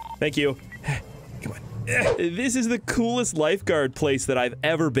 love. Thank you. Come on. This is the coolest lifeguard place that I've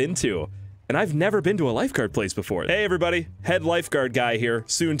ever been to. And I've never been to a lifeguard place before. Hey, everybody. Head lifeguard guy here,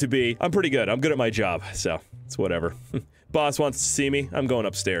 soon to be. I'm pretty good. I'm good at my job, so it's whatever. Boss wants to see me. I'm going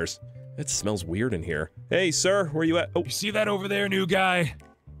upstairs. It smells weird in here. Hey, sir, where you at? Oh. You see that over there, new guy?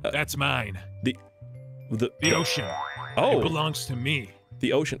 That's mine. The ocean. Oh. It belongs to me.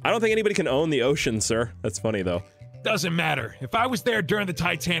 The ocean. I don't think anybody can own the ocean, sir. That's funny, though. Doesn't matter. If I was there during the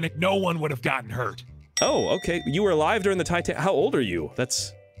Titanic, no one would have gotten hurt. Oh, okay. You were alive during the Titanic. How old are you?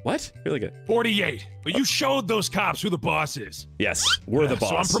 That's... What? Really good. 48. But you showed those cops who the boss is. Yes, we're the boss.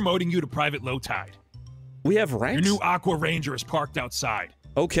 So I'm promoting you to private low tide. We have ranks? Your new Aqua Ranger is parked outside.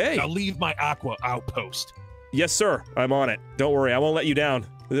 Okay. Now leave my Aqua outpost. Yes, sir. I'm on it. Don't worry. I won't let you down.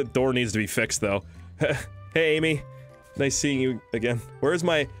 The door needs to be fixed, though. Hey, Amy. Nice seeing you again. Where's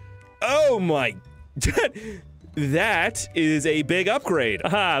my... Oh, my... That is a big upgrade.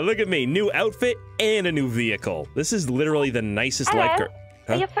 Aha, look at me. New outfit and a new vehicle. This is literally the nicest lifeguard.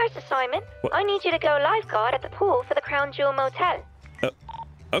 For your first assignment, I need you to go lifeguard at the pool for the Crown Jewel Motel.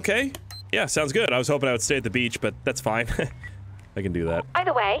 Okay. Yeah, sounds good. I was hoping I would stay at the beach, but that's fine. I can do that.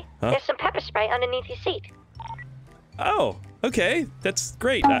 Either way, there's some pepper spray underneath your seat. Oh, okay. That's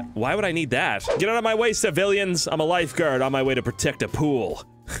great. Why would I need that? Get out of my way, civilians. I'm a lifeguard on my way to protect a pool.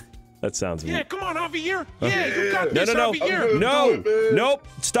 That sounds Yeah, come on, Javier. Yeah, you got this, No. Javier. No. Nope.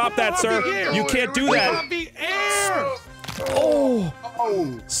 Stop that, sir. You can't do that. Javier. Oh.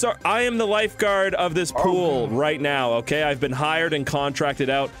 Sir, I am the lifeguard of this pool right now, okay? I've been hired and contracted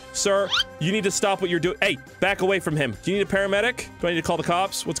out. Sir, you need to stop what you're doing. Hey, back away from him. Do you need a paramedic? Do I need to call the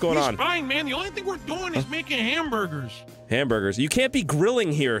cops? What's going on? He's fine, man. The only thing we're doing is making hamburgers. Hamburgers? You can't be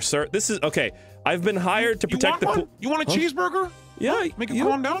grilling here, sir. This is... Okay, I've been hired to protect the pool. You want a cheeseburger? Yeah. Make it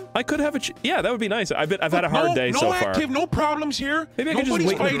calm down? I could have a... Yeah, that would be nice. I've had a hard day so far. No problems here. Maybe I can just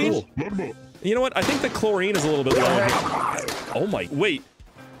wait in the pool. You know what? I think the chlorine is a little bit low. Oh my... Wait.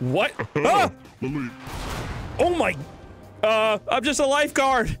 What? Ah! Oh my... I'm just a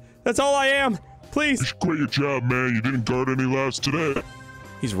lifeguard. That's all I am. Please. You should quit your job, man. You didn't guard any lives today.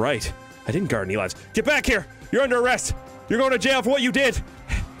 He's right. I didn't guard any lives. Get back here. You're under arrest. You're going to jail for what you did.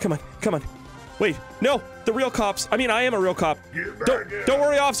 Come on. Wait, no, the real cops. I mean, I am a real cop. Don't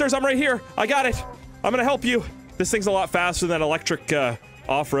worry, officers. I'm right here. I got it. I'm gonna help you. This thing's a lot faster than that electric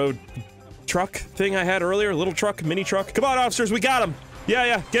off-road truck thing I had earlier. Little truck, mini truck. Come on, officers. We got him.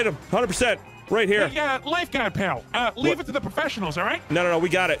 Yeah, get him. 100%. Right here. Hey, lifeguard pal, leave it to the professionals, all right? No, we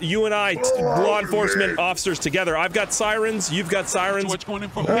got it. You and I, law enforcement officers together. I've got sirens. You've got sirens. What's going in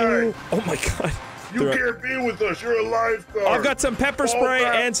for? Oh my God. You can't be with us. You're a lifeguard. I've got some pepper spray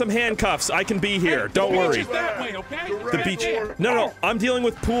and some handcuffs. I can be here. Don't worry. The beach is that way, okay? The beach. No. I'm dealing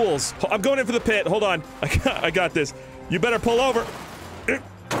with pools. I'm going in for the pit. Hold on. I got this. You better pull over.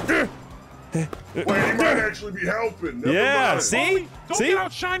 Wait, he might actually be helping. Never mind. See? Don't get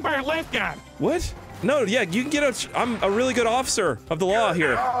outshined by a lifeguard. What? No, yeah, you can get out. I'm a really good officer of the law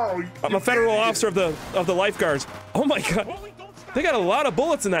here. I'm a federal officer of the lifeguards. Oh my God. They got a lot of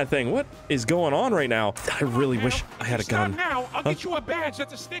bullets in that thing. What is going on right now? I really wish I had a gun. Now, I'll get you a badge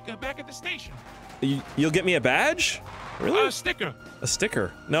that's a sticker back at the station. You'll get me a badge? Really? A sticker. A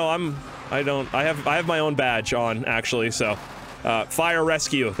sticker? No, I don't. I have my own badge on actually. So, fire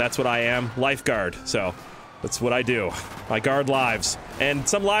rescue. That's what I am. Lifeguard. So, that's what I do. I guard lives. And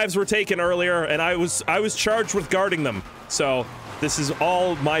some lives were taken earlier, and I was charged with guarding them. So, this is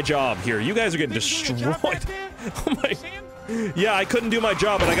all my job here. You guys are getting destroyed. Oh my. Yeah, I couldn't do my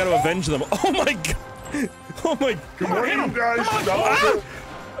job, and I got to avenge them. Oh my God! Oh my! Come on, you guys!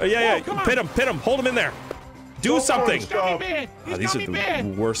 Yeah. Pit him! Hold him in there. Do something. These are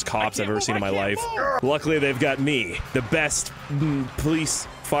the worst cops I've ever seen in my life. Luckily, they've got me, the best police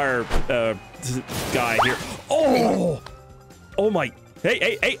fire guy here. Oh! Oh my!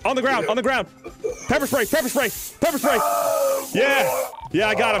 Hey! On the ground! Pepper spray! Yeah,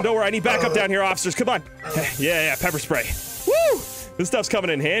 I got him. Don't worry. I need backup down here, officers. Come on. Yeah, pepper spray. Woo! This stuff's coming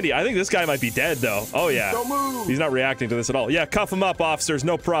in handy. I think this guy might be dead, though. Oh, yeah. Don't move. He's not reacting to this at all. Yeah, cuff him up, officers.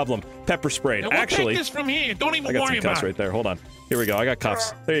 No problem. Pepper sprayed. We'll Actually, take this from here. Don't even I got worry some cuffs about right there. Hold on. Here we go. I got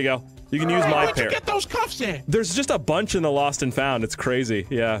cuffs. There you go. You can use my pair. Where'd you get those cuffs in? There's just a bunch in the Lost and Found. It's crazy.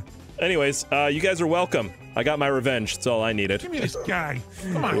 Yeah. Anyways, you guys are welcome. I got my revenge. That's all I needed. Give me this guy.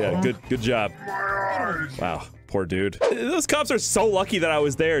 Come on. Yeah, good job. Wow. Poor dude. Those cops are so lucky that I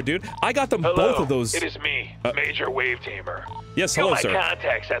was there, dude. I got them both of those. It is me, Major Wave Tamer. Yes, hello, sir. My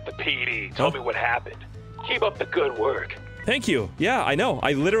contacts at the PD told me what happened. Keep up the good work. Thank you. Yeah, I know.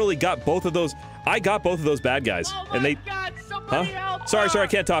 I literally got both of those. I got both of those bad guys, and they. God, help Sorry, I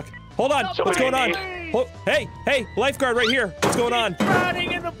can't talk. Hold on. What's going on? Hey, lifeguard right here. What's going on?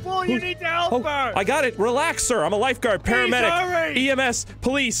 Drowning in the pool. You need to help her. I got it. Relax, sir. I'm a lifeguard, paramedic, EMS,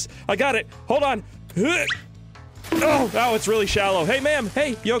 police. I got it. Hold on. Oh, it's really shallow. Hey, ma'am.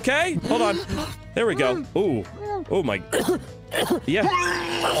 Hey, you okay? Hold on. There we go. Ooh. Oh, my. Yeah.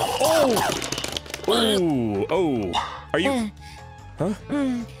 Oh. Are you... Huh?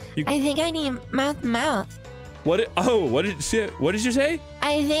 I think I need mouth-to-mouth. What did you say?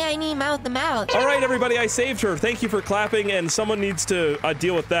 I think I need mouth-to-mouth. All right, everybody, I saved her. Thank you for clapping, and someone needs to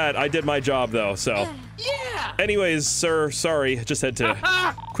deal with that. I did my job, though, so... Yeah! Anyways, sir, sorry. I just had to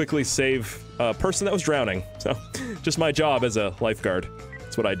quickly save a person that was drowning. So, just my job as a lifeguard.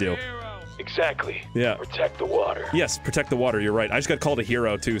 That's what I do. Exactly. Yeah. Protect the water. Yes, protect the water. You're right. I just got called a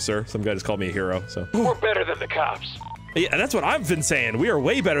hero, too, sir. Some guy just called me a hero, so... We're better than the cops. Yeah, that's what I've been saying. We are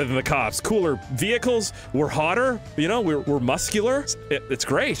way better than the cops. Cooler vehicles. We're hotter. You know, we're muscular. It's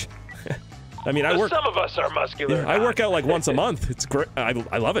great. I mean, some of us are muscular. Yeah, I work out like once a month. It's great.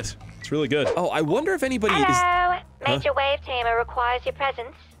 I love it. It's really good. Oh, I wonder if anybody Hello. Major Wave Tamer requires your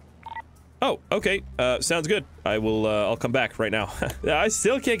presence. Oh, okay. Sounds good. I'll come back right now. I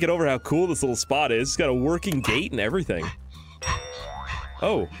still can't get over how cool this little spot is. It's got a working gate and everything.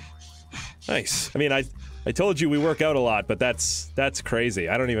 Oh, nice. I mean, I told you we work out a lot, but that's crazy.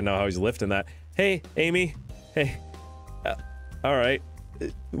 I don't even know how he's lifting that. Hey, Amy. Hey. All right.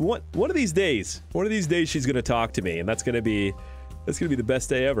 One of these days she's gonna talk to me, and that's gonna be the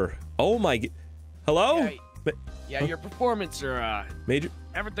best day ever. Oh my. Hello? Yeah, your performance are Major.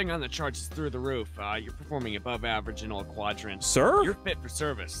 Everything on the charts is through the roof. You're performing above average in all quadrants. Sir? You're fit for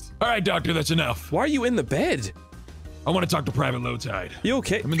service. All right, doctor, that's enough. Why are you in the bed? I want to talk to Private Lowtide. You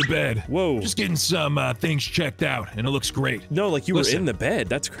okay? I'm in the bed. Whoa. Just getting some things checked out, and it looks great. No, like you were in the bed.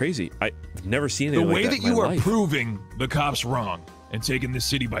 That's crazy. I've never seen anything like that. The way that you are proving the cops wrong and taking this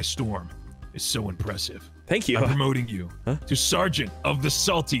city by storm is so impressive. Thank you. I'm promoting you to Sergeant of the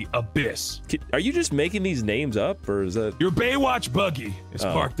Salty Abyss. Are you just making these names up, or is that... Your Baywatch buggy is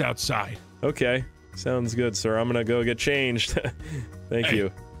parked outside. Okay. Sounds good, sir. I'm gonna go get changed. Thank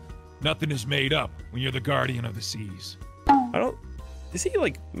you. Nothing is made up when you're the guardian of the seas. Is he,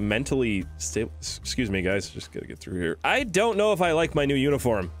 like, mentally stable? Excuse me, guys. Just gotta get through here. I don't know if I like my new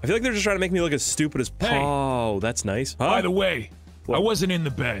uniform. I feel like they're just trying to make me look as stupid as... Hey. Oh, that's nice. Huh? By the way, I wasn't in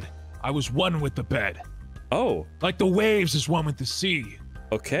the bed. I was one with the bed. Oh. Like the waves is one with the sea.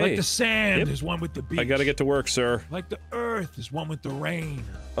 Okay. Like the sand is one with the beach. I gotta get to work, sir. Like the earth earth is one with the rain.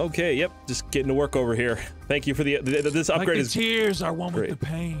 Okay, yep. Just getting to work over here. Thank you for this upgrade. Like the tears are one with the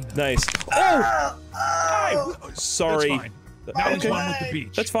pain. Nice. Oh! Sorry. That's fine. Now he's one with the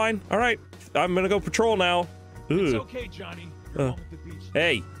beach. That's fine. All right. I'm going to go patrol now. It's okay, Johnny. You're one with the beach.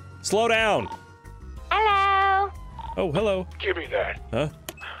 Hey, slow down. Hello. Oh, hello. Give me that. Huh?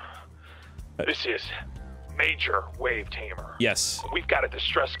 This is Major Wave Tamer. Yes. We've got a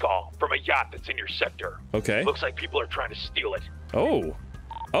distress call from a yacht that's in your sector. Okay. Looks like people are trying to steal it. Oh.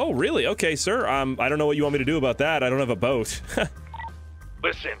 Oh, really? Okay, sir. I don't know what you want me to do about that. I don't have a boat.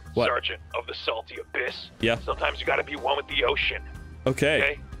 Listen, What? Sergeant of the Salty Abyss. Yeah. Sometimes you gotta be one with the ocean.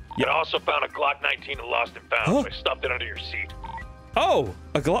 Okay. Yeah. I also found a Glock 19 in Lost and Found. Huh? So I stuffed it under your seat. Oh,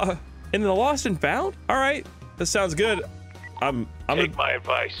 in the Lost and Found? All right. That sounds good. I'm Take my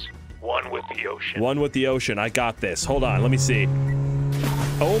advice. One with the ocean. One with the ocean. I got this. Hold on. Let me see.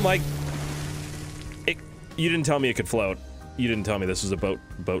 Oh my. You didn't tell me it could float. You didn't tell me this was a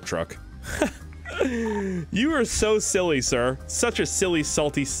boat truck. You are so silly, sir. Such a silly,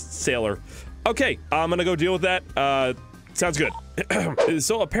 salty sailor. Okay, I'm gonna go deal with that. Sounds good.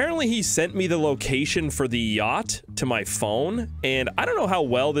 So apparently he sent me the location for the yacht to my phone, and I don't know how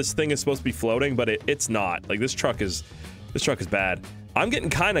well this thing is supposed to be floating, but it's not. Like, this truck is bad. I'm getting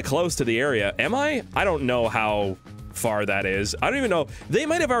kind of close to the area. Am I? I don't know how far that is. I don't even know. They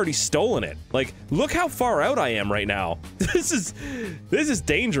might have already stolen it. Like, look how far out I am right now. This is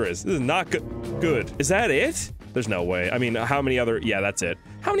dangerous. This is not good. Is that it? There's no way. I mean, how many other... Yeah, that's it.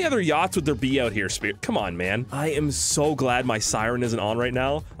 How many other yachts would there be out here, Spear? Come on, man. I am so glad my siren isn't on right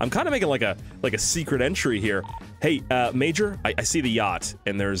now. I'm kind of making like a secret entry here. Hey, Major, I see the yacht,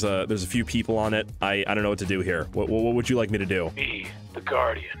 and there's a few people on it. I don't know what to do here. What would you like me to do? Me, the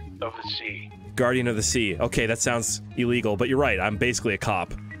Guardian of the Sea. Guardian of the Sea. Okay, that sounds illegal, but you're right. I'm basically a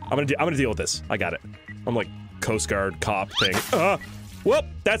cop. I'm gonna deal with this. I got it. I'm like Coast Guard cop thing. Well,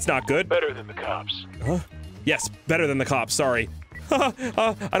 that's not good. Better than the cops. Huh? Yes, better than the cops. Sorry.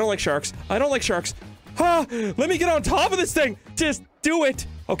 I don't like sharks. I don't like sharks. Let me get on top of this thing. Just do it.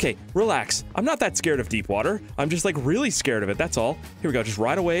 Okay, relax. I'm not that scared of deep water. I'm just like really scared of it. That's all. Here we go. Just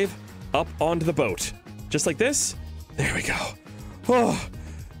ride a wave up onto the boat. Just like this. There we go. Oh,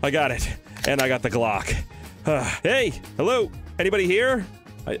 I got it. And I got the Glock. Hey, hello. Anybody here?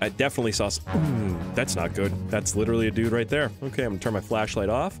 I definitely saw that's not good. That's literally a dude right there. Okay, I'm gonna turn my flashlight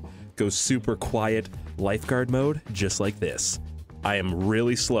off. Go super quiet lifeguard mode, just like this. I am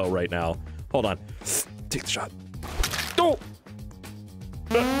really slow right now. Hold on. Take the shot. Oh!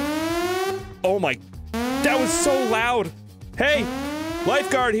 Oh my... That was so loud! Hey!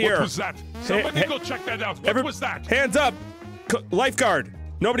 Lifeguard here! What was that? Somebody go check that out. What was that? Hands up! Lifeguard!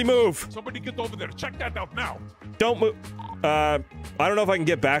 Nobody move! Somebody get over there. Check that out now. Don't move. I don't know if I can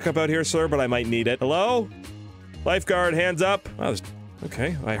get back up out here, sir, but I might need it. Hello? Lifeguard, hands up.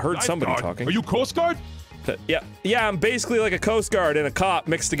 Okay, I heard somebody talking. Are you Coast Guard? Yeah, I'm basically like a Coast Guard and a cop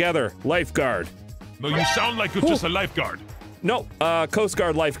mixed together. Lifeguard. No, you sound like you're just a lifeguard. No, Coast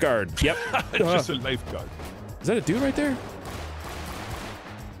Guard, lifeguard. Yep. Just a lifeguard. Is that a dude right there?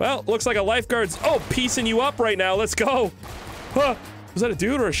 Well, looks like a lifeguard's... Oh, piecing you up right now. Let's go. Was that a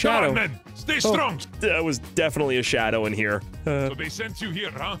dude or a shadow? Come on, man. Stay strong. That was definitely a shadow in here. So they sent you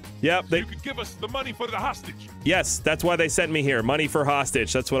here, huh? Yep. So you could give us the money for the hostage. Yes, that's why they sent me here. Money for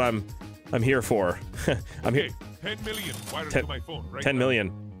hostage. That's what I'm here for. I'm here. 10 million wired to my phone right 10 now.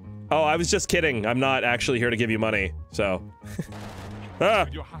 million. Oh, I was just kidding. I'm not actually here to give you money. So.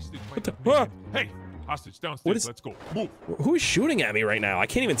 Your hostage Hey, hostage downstairs. Let's go. Move. Who is shooting at me right now? I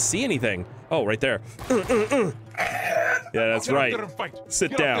can't even see anything. Oh, right there. Yeah, that's right.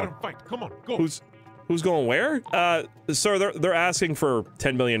 Sit down. Come on, go. Who's going where? Sir, they're asking for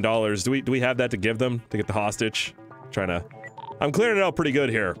 $10 million. Do we have that to give them to get the hostage? I'm clearing it out pretty good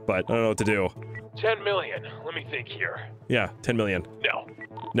here, but I don't know what to do. 10 million. Let me think here. Yeah, 10 million. No.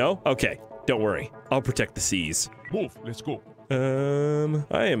 No? Okay. Don't worry. I'll protect the seas. Move. Let's go.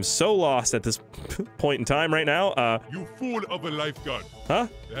 I am so lost at this point in time right now. You fool of a lifeguard. Huh?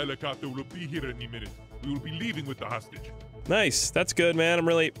 The helicopter will be here any minute. We will be leaving with the hostage. Nice. That's good, man. I'm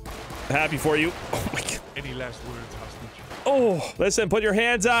really happy for you. Oh my God. Any last words, hostage? Oh, listen, put your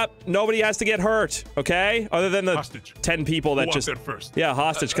hands up. Nobody has to get hurt, okay? Other than the hostage. 10 people that Go just... There first. Yeah,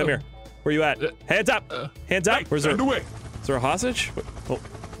 hostage, come here. Where you at? Hands up. Hands up. Hey, Where's there... away. Is there a hostage? Oh.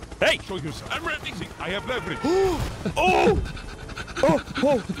 Hey! Show yourself. I'm ready. I have leverage. Oh!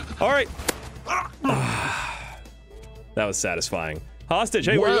 Oh! All right. That was satisfying. Hostage,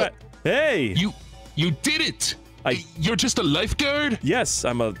 hey, where you at? Hey! You did it! You're just a lifeguard? Yes,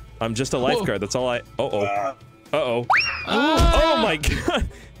 I'm just a lifeguard. That's all I... Uh-oh. Oh my God.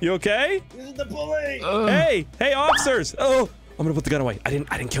 You okay? This is the police. Hey, officers. Oh, I'm gonna put the gun away. I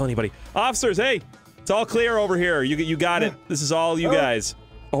didn't kill anybody. Officers, hey, it's all clear over here. You got it. This is all you guys.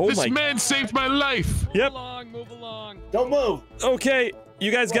 Oh this man saved my life. Yep. Move along. Don't move. Okay,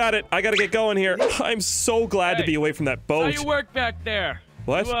 you guys got it. I gotta get going here. I'm so glad to be away from that boat. How you work back there?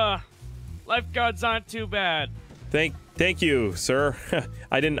 What? You, lifeguards aren't too bad. Thank you, sir.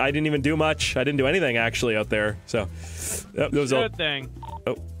 I didn't even do much. I didn't do anything actually out there. So, that was Good thing.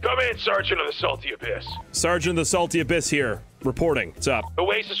 Oh. Come in, Sergeant of the Salty Abyss. Sergeant of the Salty Abyss here, reporting. What's up?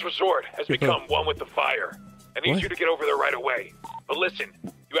 Oasis Resort has become one with the fire. I need you to get over there right away. But listen,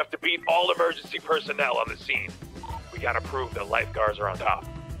 you have to beat all emergency personnel on the scene. We gotta prove that lifeguards are on top.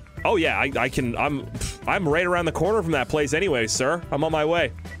 Oh yeah, I can. I'm right around the corner from that place anyway, sir. I'm on my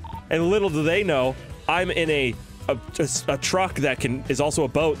way. And little do they know, I'm in a truck that is also a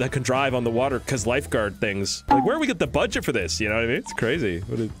boat that can drive on the water because lifeguard things. Like, where do we get the budget for this? You know what I mean? It's crazy.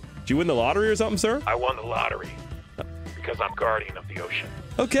 Did you win the lottery or something, sir? I won the lottery because I'm guardian of the ocean.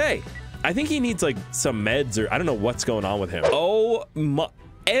 Okay. I think he needs like some meds or I don't know what's going on with him. Oh my,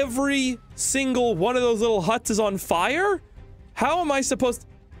 every single one of those little huts is on fire? How am I supposed to,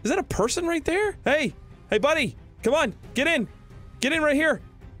 is that a person right there? Hey buddy, come on, get in right here.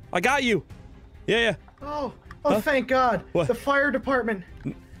 I got you. Yeah. Oh, thank God. What? The fire department.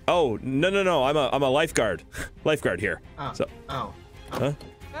 Oh, no, I'm a lifeguard. Lifeguard here. Oh. Huh?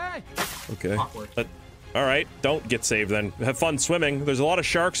 Hey. Okay. All right, don't get saved then. Have fun swimming. There's a lot of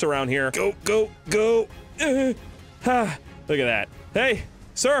sharks around here. Go. Look at that. Hey,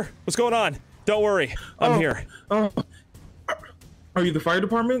 sir, what's going on? Don't worry, I'm here. Are you the fire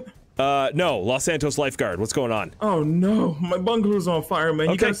department? No, Los Santos lifeguard. What's going on? Oh no, my bungalow's on fire, man.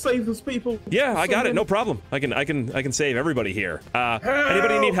 You gotta save those people. Yeah, I got it. No problem. I can save everybody here.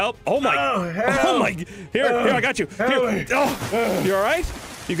 Anybody need help? Oh my. Here, I got you. Here. Oh, you all right?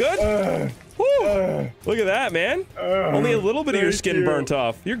 You good? Woo! Look at that, man. Only a little bit of your skin burnt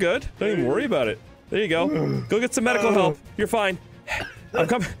off. You're good. Don't even worry about it. There you go. Go get some medical help. You're fine.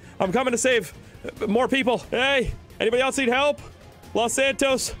 I'm coming to save more people. Hey, anybody else need help? Los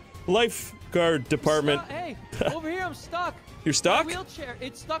Santos Lifeguard Department. Hey, over here, I'm stuck. You're stuck? My wheelchair,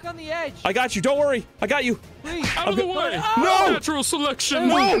 it's stuck on the edge. I got you. Don't worry. I got you. Please. Out of the way. No! Natural selection.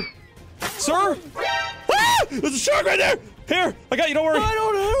 No! Sir? Ah! There's a shark right there! Here, I got you, don't worry. I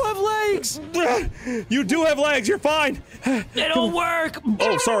don't have legs. You do have legs, you're fine. They don't work.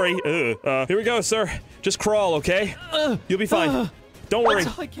 Oh, sorry. Here we go, sir. Just crawl, okay? You'll be fine. Don't worry.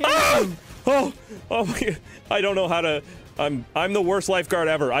 I can't. Oh my God. I don't know how to. I'm the worst lifeguard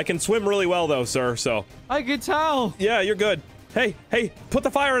ever. I can swim really well though, sir, so. I can tell. Yeah, you're good. Hey, put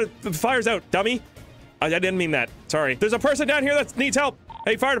the fires out, dummy. I didn't mean that. Sorry. There's a person down here that needs help.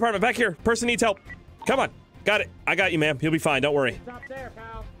 Hey, fire department, back here. Person needs help. Come on. Got it. I got you, ma'am. You'll be fine. Don't worry. Stop there,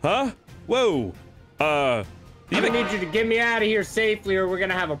 pal. Huh? Whoa. I need you to get me out of here safely or we're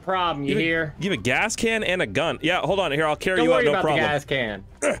gonna have a problem, you hear? You have a gas can and a gun. Yeah, hold on. Here, I'll carry you out, no problem. Don't worry about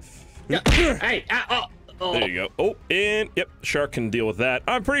the gas can. Hey, There you go. Oh, and yep, shark can deal with that.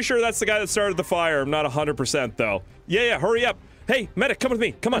 I'm pretty sure that's the guy that started the fire. I'm not 100% though. Yeah, hurry up. Hey, medic, come with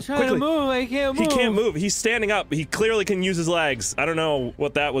me. Come on, quickly. To move. I can't move. He can't move. He's standing up. He clearly can use his legs. I don't know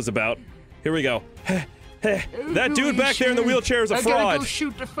what that was about. Here we go. That dude back there in the wheelchair is a fraud. I gotta go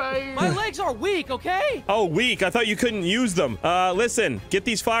shoot the fire. My legs are weak, okay? Oh, weak. I thought you couldn't use them. Listen, get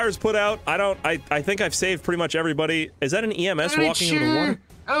these fires put out. I think I've saved pretty much everybody. Is that an EMS walking in the water?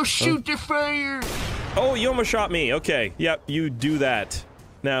 I'll shoot the fire. Oh, you almost shot me. Okay. Yep, you do that.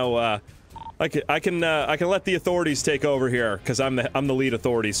 Now, I can let the authorities take over here because I'm the lead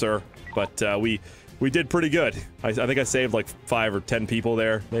authority, sir. But we did pretty good. I think I saved like 5 or 10 people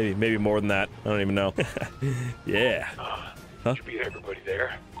there. Maybe more than that. I don't even know. Yeah. Did you beat everybody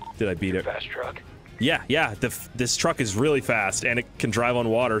there? Did I beat it? Fast truck? Yeah. This truck is really fast and it can drive on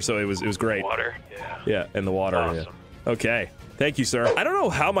water, so it was great. Water? Yeah. Yeah, and the water. Awesome. Yeah. Okay. Thank you, sir. I don't know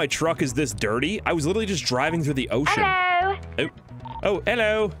how my truck is this dirty. I was literally just driving through the ocean. Hello. Oh,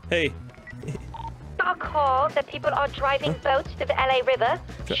 hello. Hey. Got a call that people are driving boats to the LA River,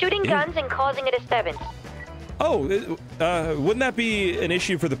 shooting guns and causing a disturbance. Oh, wouldn't that be an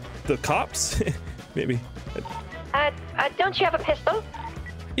issue for the cops? Maybe. Don't you have a pistol?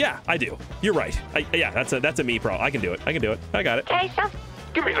 Yeah, I do. You're right. Yeah, that's a me problem. I can do it. I got it. Okay, sounds.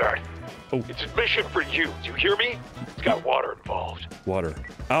 Give me that. Oh. It's a mission for you. Do you hear me? It's got water involved. Water.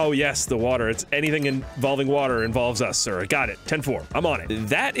 Oh, yes, the water. It's anything involving water involves us, sir. Got it. 10-4. I'm on it.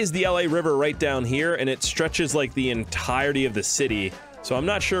 That is the LA River right down here, and it stretches like the entirety of the city. So I'm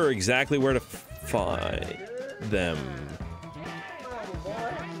not sure exactly where to find them.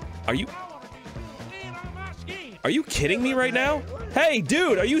 Are you? Are you kidding me right now? Hey,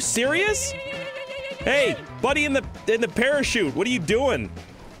 dude, are you serious? Hey, buddy in the parachute, what are you doing?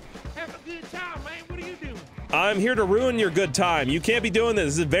 Have a good time, man. What are you doing? I'm here to ruin your good time. You can't be doing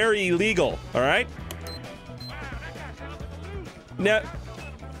this. This is very illegal, all right? Now,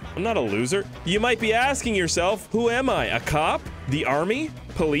 I'm not a loser. You might be asking yourself, who am I? A cop? The army?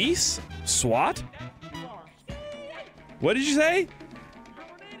 Police? SWAT? What did you say?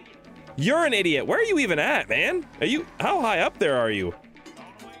 You're an idiot. Where are you even at, man? How high up there are you?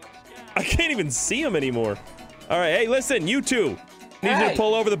 I can't even see him anymore. All right, hey, listen, you two. Need you to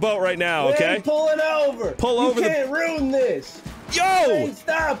pull over the boat right now, okay? Pull it over. Pull over. You can't ruin this. Yo! Hey,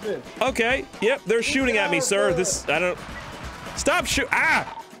 stop it. Okay, yep, they're shooting at me, sir. Stop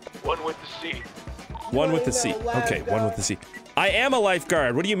One with the C. One with the C. Okay, one with the C. I am a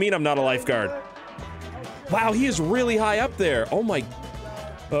lifeguard. What do you mean I'm not a lifeguard? Wow, he is really high up there. Oh my.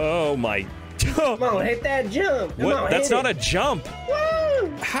 Come on, hit that jump. What? That's not a jump.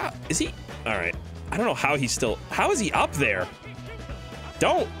 Woo! How is he? All right. I don't know how he's still. How is he up there?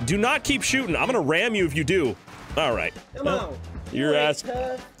 Do not keep shooting. I'm gonna ram you if you do. All right. Come on. You're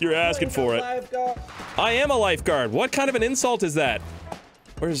asking for it. I am a lifeguard. What kind of an insult is that?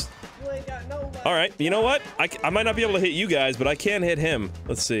 Where's? You ain't got no. All right. You know what? I might not be able to hit you guys, but I can hit him.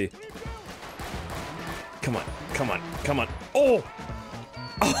 Let's see. Come on. Come on. Come on. Oh.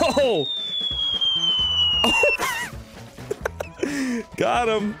 Oh. Got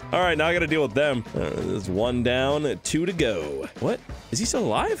him. All right, now I gotta deal with them. There's one down, 2 to go. What? Is he still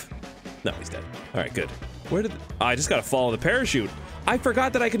alive? No, he's dead. All right, good. Where did... I just gotta follow the parachute. I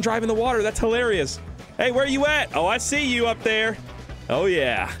forgot that I can drive in the water. That's hilarious. Hey, where are you at? Oh, I see you up there. Oh,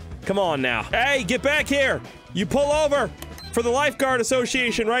 yeah. Come on now. Hey, get back here. You pull over for the Lifeguard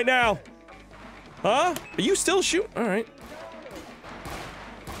Association right now. Huh? Are you still shooting? All right.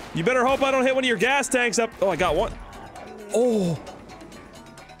 You better hope I don't hit one of your gas tanks up. Oh, I got one. Oh.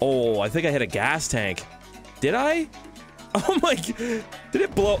 Oh, I think I hit a gas tank. Did I? Oh my, did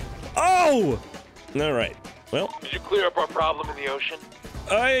it blow? Oh! All right, well. Did you clear up our problem in the ocean?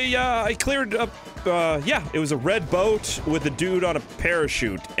 I cleared up, yeah, it was a red boat with a dude on a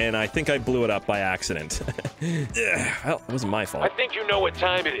parachute, and I think I blew it up by accident. Well, it wasn't my fault. I think you know what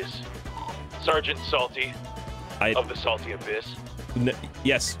time it is. Sergeant Salty of the Salty Abyss.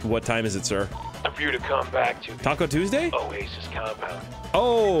 Yes, what time is it, sir? Time for you to come back to Taco Tuesday? Oasis compound.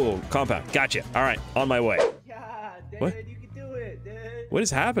 Oh, compound. Gotcha. All right, on my way. Yeah, Dad, what? You can do it, Dad. What is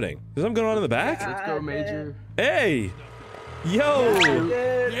happening? Is something going on in the back? Let's go, Major. Hey! Yo!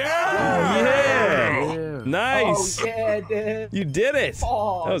 Yeah! Nice! Oh, yeah, Dad. You did it!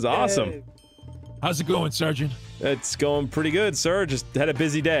 Oh, that was awesome. How's it going, Sergeant? It's going pretty good, sir. Just had a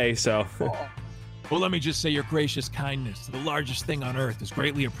busy day, so. Well, let me just say your gracious kindness to the largest thing on Earth is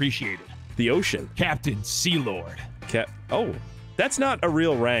greatly appreciated. The ocean. Captain Sea Lord. Oh, that's not a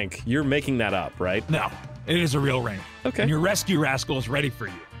real rank. You're making that up, right? No, it is a real rank. Okay. And your rescue rascal is ready for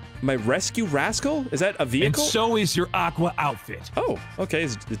you. My rescue rascal? Is that a vehicle? And so is your aqua outfit. Oh, okay.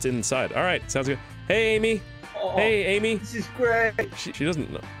 It's inside. All right, sounds good. Hey, Amy. Oh, hey, Amy. This is great. She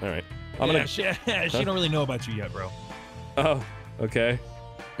doesn't know. All right. She don't really know about you yet, bro. Oh, okay.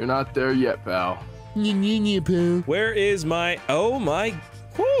 You're not there yet, pal. Where is my... Oh, my...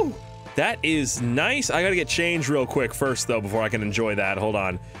 Whew. That is nice. I gotta get changed real quick first, though, before I can enjoy that. Hold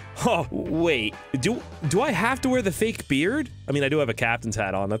on. Oh, wait. Do I have to wear the fake beard? I mean, I do have a captain's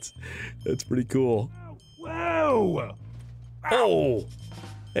hat on. That's pretty cool. Whoa! Oh!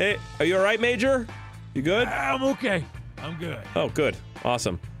 Hey, are you all right, Major? You good? I'm okay. I'm good. Oh, good.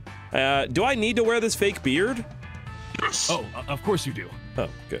 Awesome. Do I need to wear this fake beard? Yes. Oh, of course you do. Oh,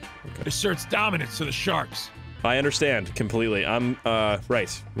 good. Okay. It asserts dominance to the sharks. I understand completely. I'm,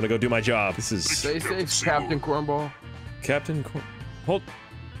 right. I'm gonna go do my job. This is... Stay safe, Captain Cornball. Captain Corn... Hold...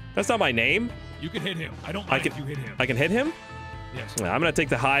 That's not my name. You can hit him. I don't mind if you hit him. I can hit him? Yes. I'm gonna take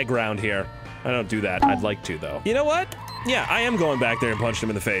the high ground here. I don't do that. I'd like to, though. You know what? Yeah, I am going back there and punching him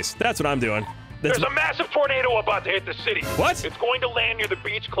in the face. That's what I'm doing. There's a massive tornado about to hit the city. What? It's going to land near the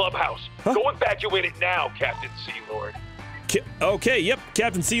beach clubhouse. Huh? Go evacuate it now, Captain Sea Lord. Okay, yep.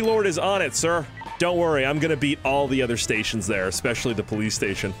 Captain Sea Lord is on it, sir. Don't worry, I'm gonna beat all the other stations there, especially the police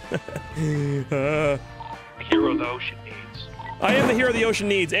station. The hero the ocean needs. I am the hero the ocean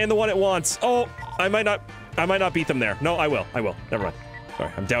needs, and the one it wants. Oh, I might not beat them there. No, I will. Never mind.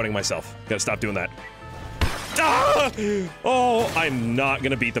 Sorry, I'm doubting myself. Gotta stop doing that. Ah! Oh, I'm not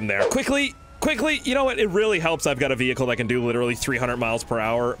gonna beat them there. Quickly, you know what? It really helps I've got a vehicle that can do literally 300 miles per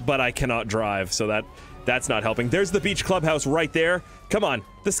hour, but I cannot drive, so that's not helping. There's the beach clubhouse right there. Come on.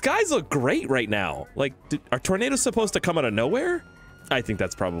 The skies look great right now. Like, are tornadoes supposed to come out of nowhere? I think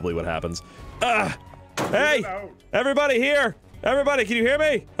that's probably what happens. Hey, everybody here. Everybody, can you hear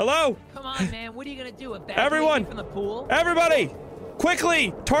me? Hello? Come on, man. What are you gonna do? Everyone! From the pool? Everybody!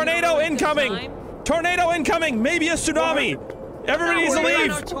 Quickly! Tornado incoming! Tornado incoming! Maybe a tsunami! Everybody needs to leave!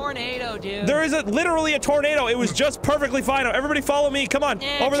 No tornado, dude. There is literally a tornado. It was just perfectly fine. Everybody follow me. Come on.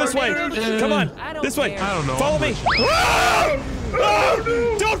 Over this way. Come on. This way. I don't know. Follow me. Ah! Ah!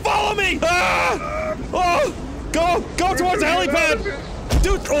 Don't follow me! Ah! Oh! Go towards the helipad!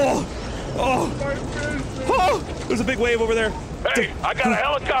 Dude! Oh! Oh! Oh! There's a big wave over there. Hey, I got a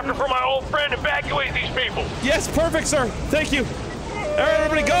helicopter for my old friend. Evacuate these people. Yes, perfect, sir. Thank you. All right,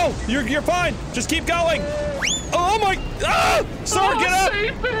 everybody, go. You're fine. Just keep going. Oh my! Ah! Sir, get up!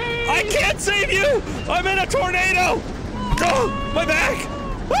 I can't save you. I'm in a tornado. Oh, my back!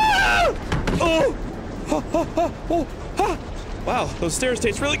 Ah! Oh! Wow, those stairs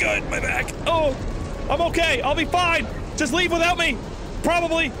taste really good. My back. Oh, I'm okay. I'll be fine. Just leave without me.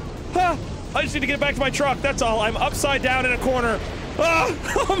 Probably. Ah! I just need to get back to my truck. That's all. I'm upside down in a corner. Ah!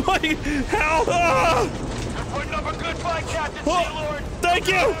 Oh my! How? Ah! You're putting up a good fight, Captain Lord. Thank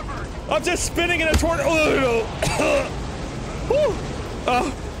you. I'm just spinning in a tornado.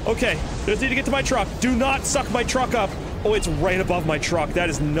 Okay. Just need to get to my truck. Do not suck my truck up. Oh, it's right above my truck. That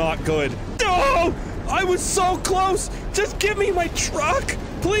is not good. Oh! I was so close. Just give me my truck,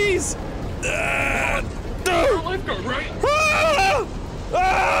 please. Right?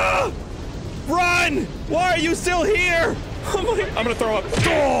 Ah! Run! Why are you still here? I'm gonna throw up.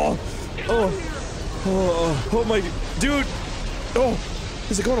 Oh my dude. Oh,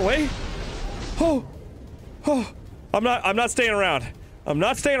 is it going away? Oh. I'm not staying around. I'm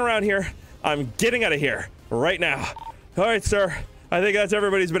not staying around here. I'm getting out of here right now. All right, sir. I think that's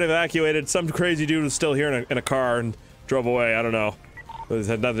everybody's been evacuated. Some crazy dude was still here in a car and drove away. I don't know. This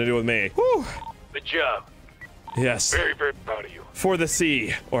had nothing to do with me. Whew. Good job. Yes. Very, very proud of you. For the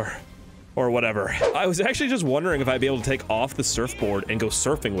sea, or whatever. I was actually just wondering if I'd be able to take off the surfboard and go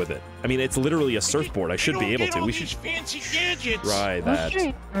surfing with it. I mean, it's literally a surfboard. I should be able to. We should fancy gadgets. Try that. Go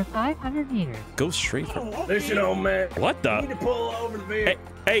straight for 500 meters. Go straight for. Listen, old man. What the? You need to pull over the vehicle.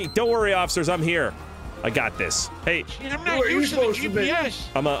 Hey, don't worry, officers. I'm here. I got this. Hey. I'm not used to the GPS.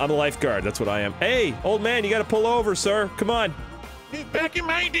 I'm a lifeguard. That's what I am. Hey, old man, you gotta pull over, sir. Come on. Back in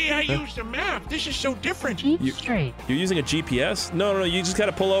my day, I used a map. This is so different. Keep straight. You're using a GPS? No, you just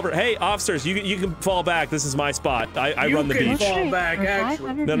gotta pull over. Hey, officers, you can fall back. This is my spot. I run the beach. You can fall back,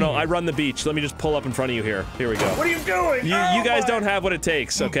 actually. No, I run the beach. Let me just pull up in front of you here. Here we go. What are you doing? You guys don't have what it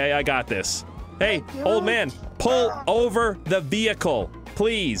takes, okay? I got this. Hey, old man, pull over the vehicle,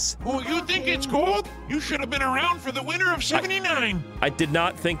 please. Oh, you think it's cold? You should have been around for the winter of '79. I did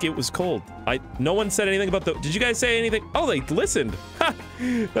not think it was cold. No one said anything about the. Did you guys say anything? Oh, they listened. Ha!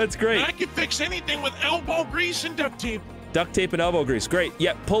 That's great. I can fix anything with elbow grease and duct tape. Duct tape and elbow grease. Great.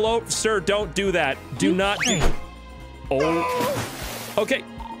 Yeah, pull over, sir. Don't do that. Do not do. Oh. Okay.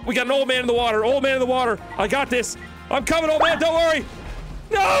 We got an old man in the water. Old man in the water. I got this. I'm coming, old man. Don't worry.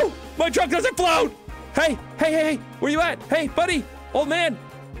 No, my truck doesn't float. Hey. Where you at? Hey, buddy. Old man.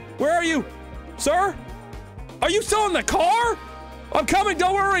 Where are you, sir? Are you still in the car? I'm coming.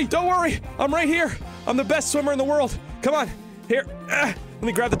 Don't worry. I'm right here. I'm the best swimmer in the world. Come on. Here. Let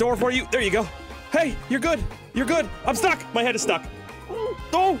me grab the door for you. There you go. Hey, you're good. I'm stuck. My head is stuck.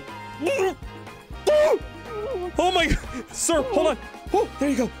 Oh my God. Sir, hold on. Oh, there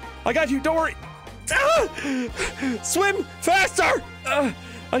you go. I got you. Don't worry. Swim faster.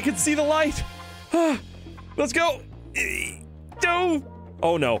 I can see the light. Let's go.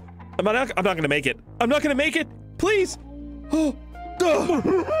 Oh no. I'm not gonna make it. Please. Oh.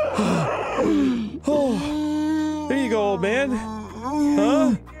 There you go, old man.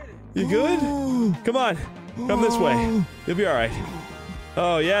 Huh? You good? Come on. Come this way. You'll be all right.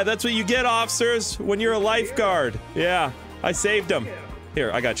 Oh yeah, that's what you get, officers, when you're a lifeguard. Yeah, I saved him.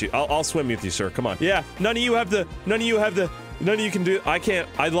 Here, I got you. I'll swim with you, sir. Come on. Yeah, none of you can do. I can't.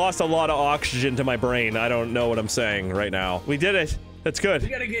 I lost a lot of oxygen to my brain. I don't know what I'm saying right now. We did it. That's good. You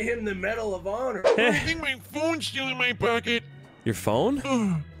gotta get him the Medal of Honor. I think my phone's still in my pocket. Your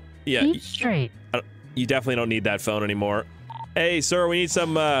phone? Yeah. Keep straight. You definitely don't need that phone anymore. Hey, sir, we need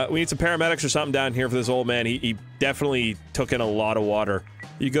some paramedics or something down here for this old man. He definitely took in a lot of water.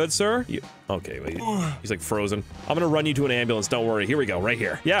 You good, sir? Okay, wait. He's like frozen. I'm gonna run you to an ambulance. Don't worry. Here we go. Right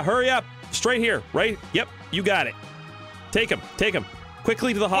here. Yeah, hurry up. Straight here. Right? Yep. You got it. Take him.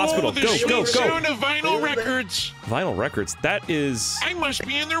 Quickly to the hospital. Oh, go. Sound of vinyl records. Vinyl records. That is. I must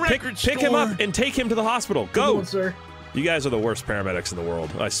be in the record store. Pick him up and take him to the hospital. Go, on, sir. You guys are the worst paramedics in the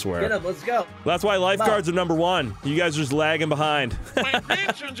world. I swear. Get up. Let's go. That's why lifeguards are #1. You guys are just lagging behind. My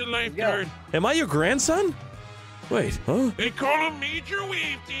grandson's a lifeguard. Am I your grandson? Wait, huh? They call him Major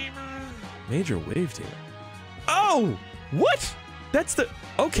Wave Tamer. Major waved here. Oh! What? That's the...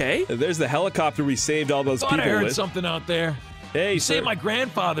 Okay. There's the helicopter we saved all those people with. I heard something out there. Hey, you saved my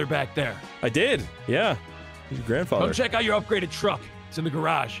grandfather back there. I did. Yeah. Your grandfather. Come check out your upgraded truck. It's in the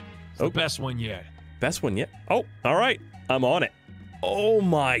garage. It's the best one yet. Best one yet? Oh, all right. I'm on it. Oh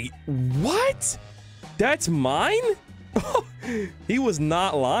my... What? That's mine? He was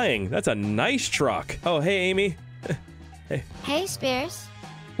not lying. That's a nice truck. Oh, hey, Amy. Hey. Hey, Speirs.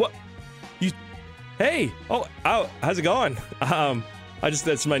 What? You... Hey. Oh, how's it going?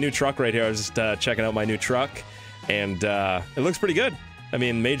 That's my new truck right here. I was just checking out my new truck, and it looks pretty good. I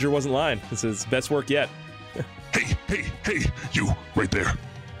mean, Major wasn't lying. This is best work yet. Hey, you, right there.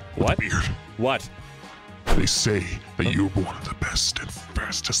 What? Beard. What? They say that you're one of the best and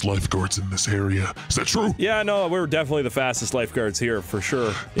fastest lifeguards in this area. Is that true? Yeah, no, we're definitely the fastest lifeguards here, for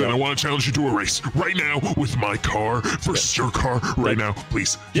sure. Then I want to challenge you to a race right now with my car versus your car right now.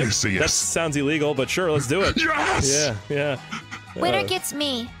 Please, yes, say yes. That sounds illegal, but sure, let's do it. Yes! Yeah. Winner gets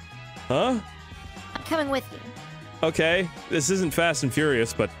me. Huh? I'm coming with you. Okay, this isn't Fast and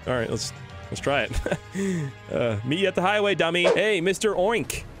Furious, but all right, let's try it. Meet you at the highway, dummy. Hey, Mr.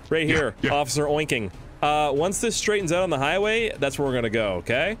 Oink, right here, Officer Oinking. Once this straightens out on the highway, that's where we're gonna go,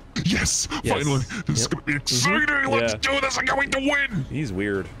 okay? Yes, finally. This is gonna be exciting. Let's do this. I'm going to win. He's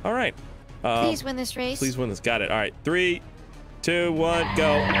weird. All right. Please win this race. Please win this. Got it. All right. 3, 2, 1,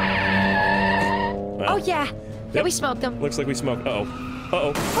 go. Oh, yeah. Yeah, we smoked them. Looks like we smoked. We're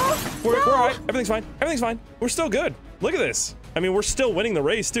all right. Everything's fine. Everything's fine. We're still good. Look at this. I mean, we're still winning the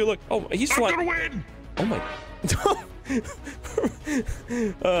race, too. Look. Oh, he's flying. I'm gonna win.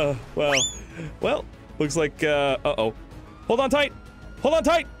 Oh, my. Well, looks like, uh-oh. Hold on tight. Hold on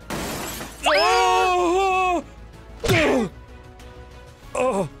tight. Oh!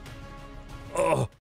 Oh!